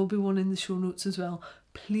 There will be one in the show notes as well.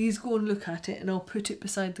 Please go and look at it, and I'll put it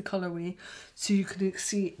beside the colourway so you can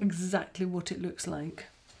see exactly what it looks like.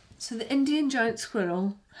 So the Indian giant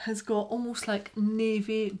squirrel has got almost like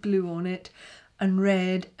navy blue on it, and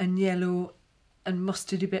red and yellow and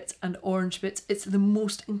mustardy bits and orange bits. It's the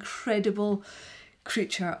most incredible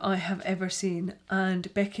creature I have ever seen,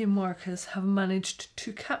 and Becky and Marcus have managed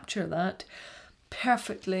to capture that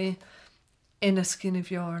perfectly in a skein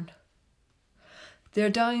of yarn. Their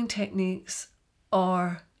dyeing techniques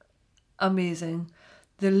are amazing.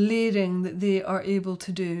 The layering that they are able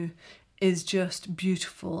to do is just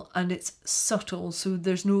beautiful, and it's subtle, so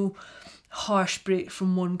there's no harsh break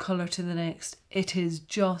from one colour to the next. It is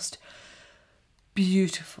just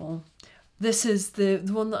beautiful. This is the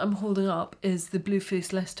one that I'm holding up is the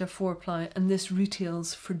Blueface Leicester 4-ply, and this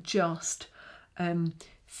retails for just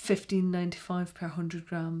 $15.95 per 100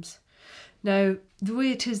 grams. Now, the way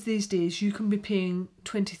it is these days, you can be paying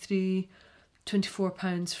 £24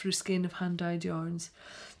 for a skein of hand-dyed yarns.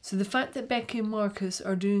 So the fact that Becky and Marcus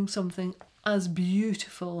are doing something as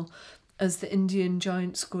beautiful as the Indian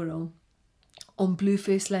giant squirrel on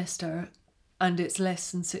Blueface Leicester, and it's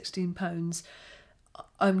less than £16,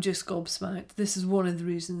 I'm just gobsmacked. This is one of the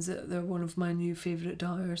reasons that they're one of my new favourite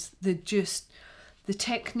dyers. The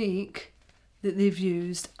technique that they've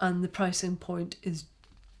used and the pricing point is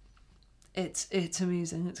it's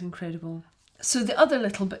amazing. It's incredible. So the other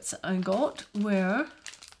little bits that I got were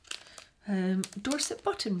Dorset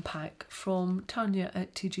button pack from Tanya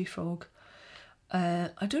at TG Frog.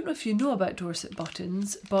 I don't know if you know about Dorset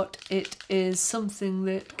buttons, but it is something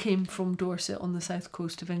that came from Dorset on the south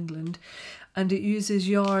coast of England, and it uses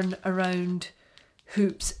yarn around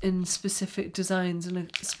hoops in specific designs and a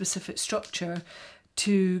specific structure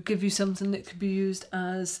to give you something that could be used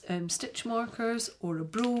as stitch markers or a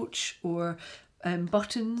brooch or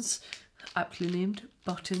buttons, aptly named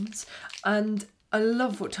buttons. And I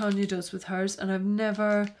love what Tanya does with hers, and I've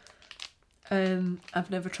never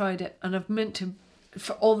tried it, and I've meant to.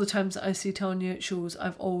 For all the times that I see Tanya at shows,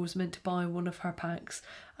 I've always meant to buy one of her packs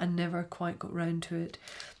and never quite got round to it.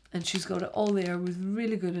 And she's got it all there with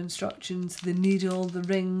really good instructions, the needle, the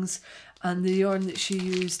rings, and the yarn that she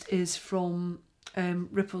used is from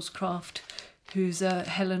Ripples Craft,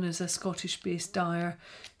 Helen is a Scottish-based dyer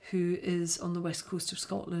who is on the west coast of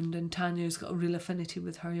Scotland, and Tanya's got a real affinity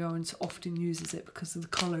with her yarn, so often uses it because of the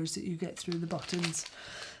colours that you get through the buttons.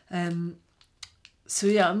 So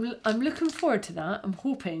yeah, I'm looking forward to that. I'm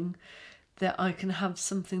hoping that I can have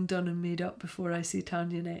something done and made up before I see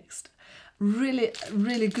Tanya next. Really,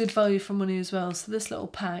 really good value for money as well. So this little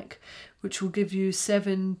pack, which will give you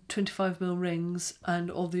 7 25mm rings and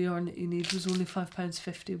all the yarn that you need, was only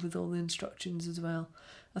 £5.50 with all the instructions as well.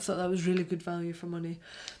 I thought that was really good value for money.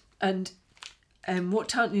 And what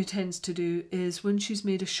Tanya tends to do is when she's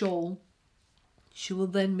made a shawl, she will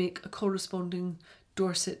then make a corresponding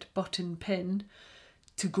Dorset button pin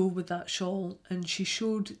to go with that shawl, and she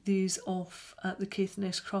showed these off at the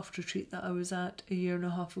Caithness Craft Retreat that I was at a year and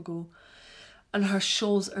a half ago. And her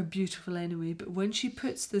shawls are beautiful anyway, but when she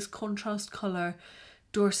puts this contrast colour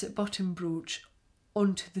Dorset button brooch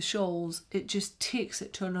onto the shawls, it just takes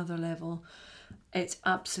it to another level. It's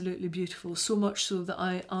absolutely beautiful, so much so that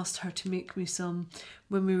I asked her to make me some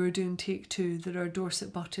when we were doing take 2. There are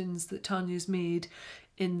Dorset buttons that Tanya's made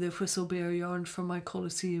in the Whistlebear yarn for my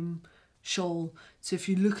Colosseum shawl. So if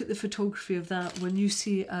you look at the photography of that, when you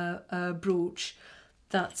see a brooch,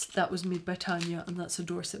 that was made by Tanya, and that's a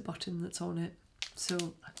Dorset button that's on it.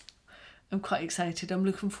 So I'm quite excited. I'm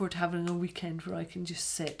looking forward to having a weekend where I can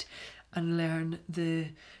just sit and learn the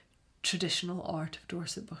traditional art of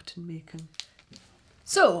Dorset button making.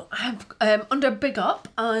 So I have under Big Up,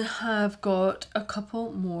 I have got a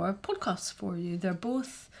couple more podcasts for you. They're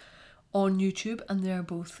both on YouTube and they're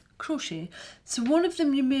both crochet. So one of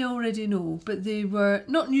them you may already know, but they were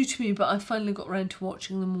not new to me, but I finally got around to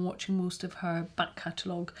watching them and watching most of her back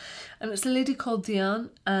catalogue. And it's a lady called Diane,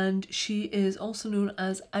 and she is also known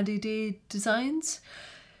as Addy Day Designs.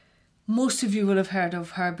 Most of you will have heard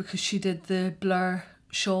of her because she did the Blur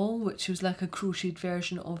shawl, which was like a crocheted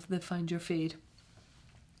version of the Find Your Fade.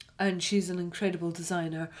 And she's an incredible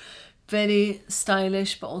designer. Very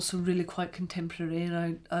stylish, but also really quite contemporary,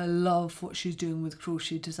 and I love what she's doing with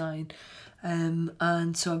crochet design.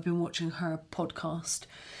 And so I've been watching her podcast.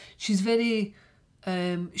 She's very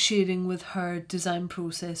sharing with her design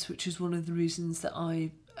process, which is one of the reasons that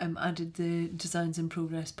I added the Designs in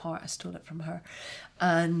Progress part. I stole it from her,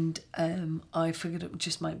 and I figured it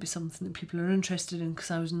just might be something that people are interested in,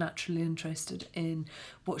 because I was naturally interested in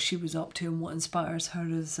what she was up to and what inspires her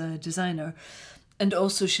as a designer. And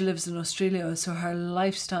also she lives in Australia, so her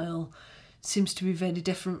lifestyle seems to be very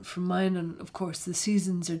different from mine, and of course the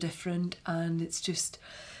seasons are different, and it's just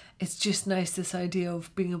nice, this idea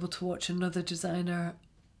of being able to watch another designer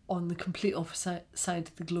on the complete opposite side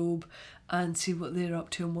of the globe and see what they're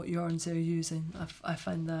up to and what yarns they're using. I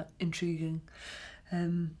find that intriguing.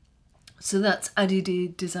 So that's Addy Day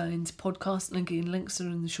Designs podcast, and again, links are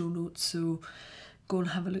in the show notes, so go and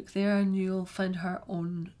have a look there and you'll find her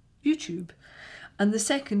on YouTube. And the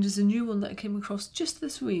second is a new one that I came across just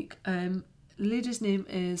this week. The lady's name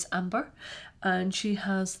is Amber, and she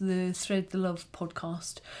has the Thread the Love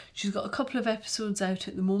podcast. She's got a couple of episodes out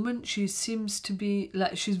at the moment. She seems to be,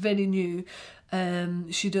 like, she's very new.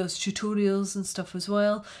 She does tutorials and stuff as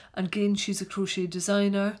well. And again, she's a crochet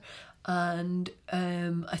designer, and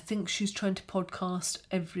I think she's trying to podcast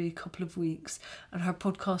every couple of weeks, and her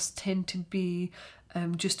podcasts tend to be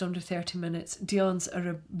just under 30 minutes. Dion's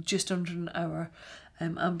are just under an hour.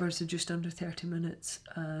 Amber's are just under 30 minutes,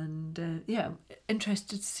 and yeah,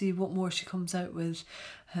 interested to see what more she comes out with.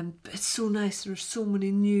 But it's so nice. There's so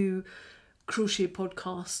many new crochet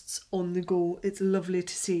podcasts on the go. It's lovely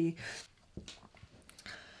to see.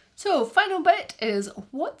 So, final bit is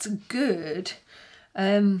what's good.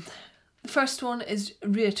 The first one is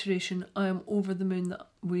reiteration. I am over the moon that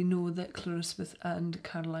we know that Clarissa and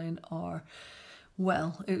Caroline are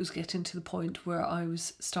well. It was getting to the point where I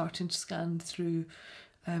was starting to scan through,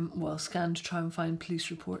 scan to try and find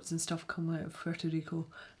police reports and stuff coming out of Puerto Rico,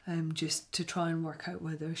 just to try and work out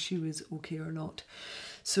whether she was okay or not.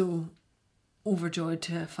 So, overjoyed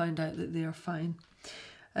to find out that they are fine.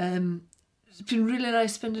 It's been really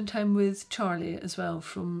nice spending time with Charlie as well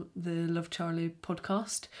from the Love Charlie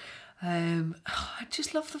podcast. I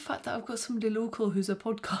just love the fact that I've got somebody local who's a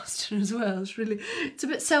podcaster as well. It's a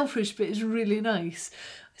bit selfish, but it's really nice.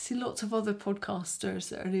 I see lots of other podcasters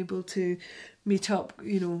that are able to meet up,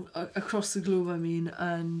 across the globe,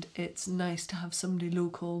 and it's nice to have somebody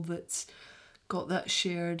local that's got that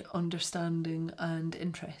shared understanding and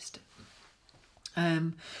interest.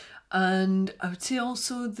 And I would say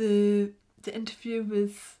also the interview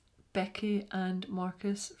with Becky and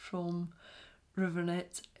Marcus from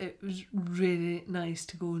Rivernet, it was really nice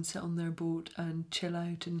to go and sit on their boat and chill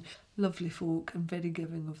out, and lovely folk and very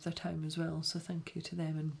giving of their time as well. So thank you to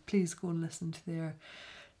them, and please go and listen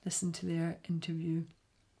to their interview.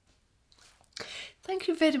 Thank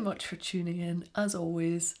you very much for tuning in, as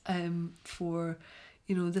always, for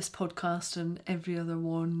this podcast and every other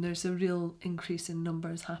one. There's a real increase in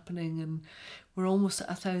numbers happening, and we're almost at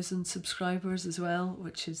 1,000 subscribers as well,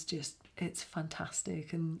 which is it's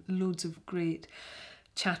fantastic, and loads of great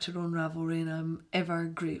chatter on Ravelry, and I'm ever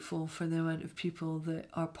grateful for the amount of people that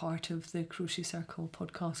are part of the Crochet Circle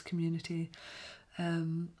podcast community. I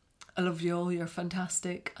love you all, you're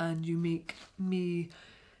fantastic, and you make me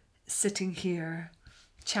sitting here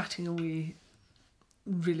chatting away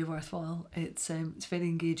really worthwhile. It's very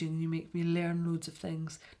engaging, and you make me learn loads of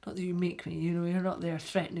things. Not that you make me, you're not there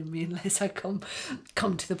threatening me unless I come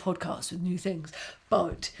to the podcast with new things,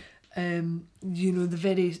 but the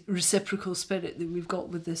very reciprocal spirit that we've got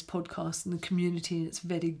with this podcast and the community, and it's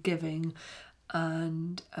very giving,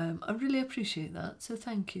 and I really appreciate that, so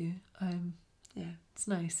thank you. It's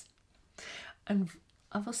nice, and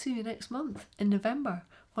I will see you next month in November,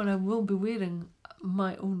 when I will be wearing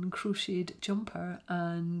my own crocheted jumper,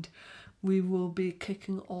 and we will be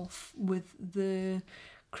kicking off with the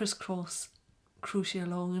crisscross crochet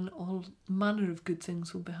along, and all manner of good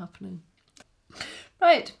things will be happening.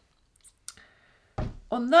 Right,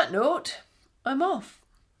 on that note, I'm off.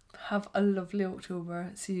 Have a lovely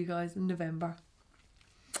October. See you guys in November.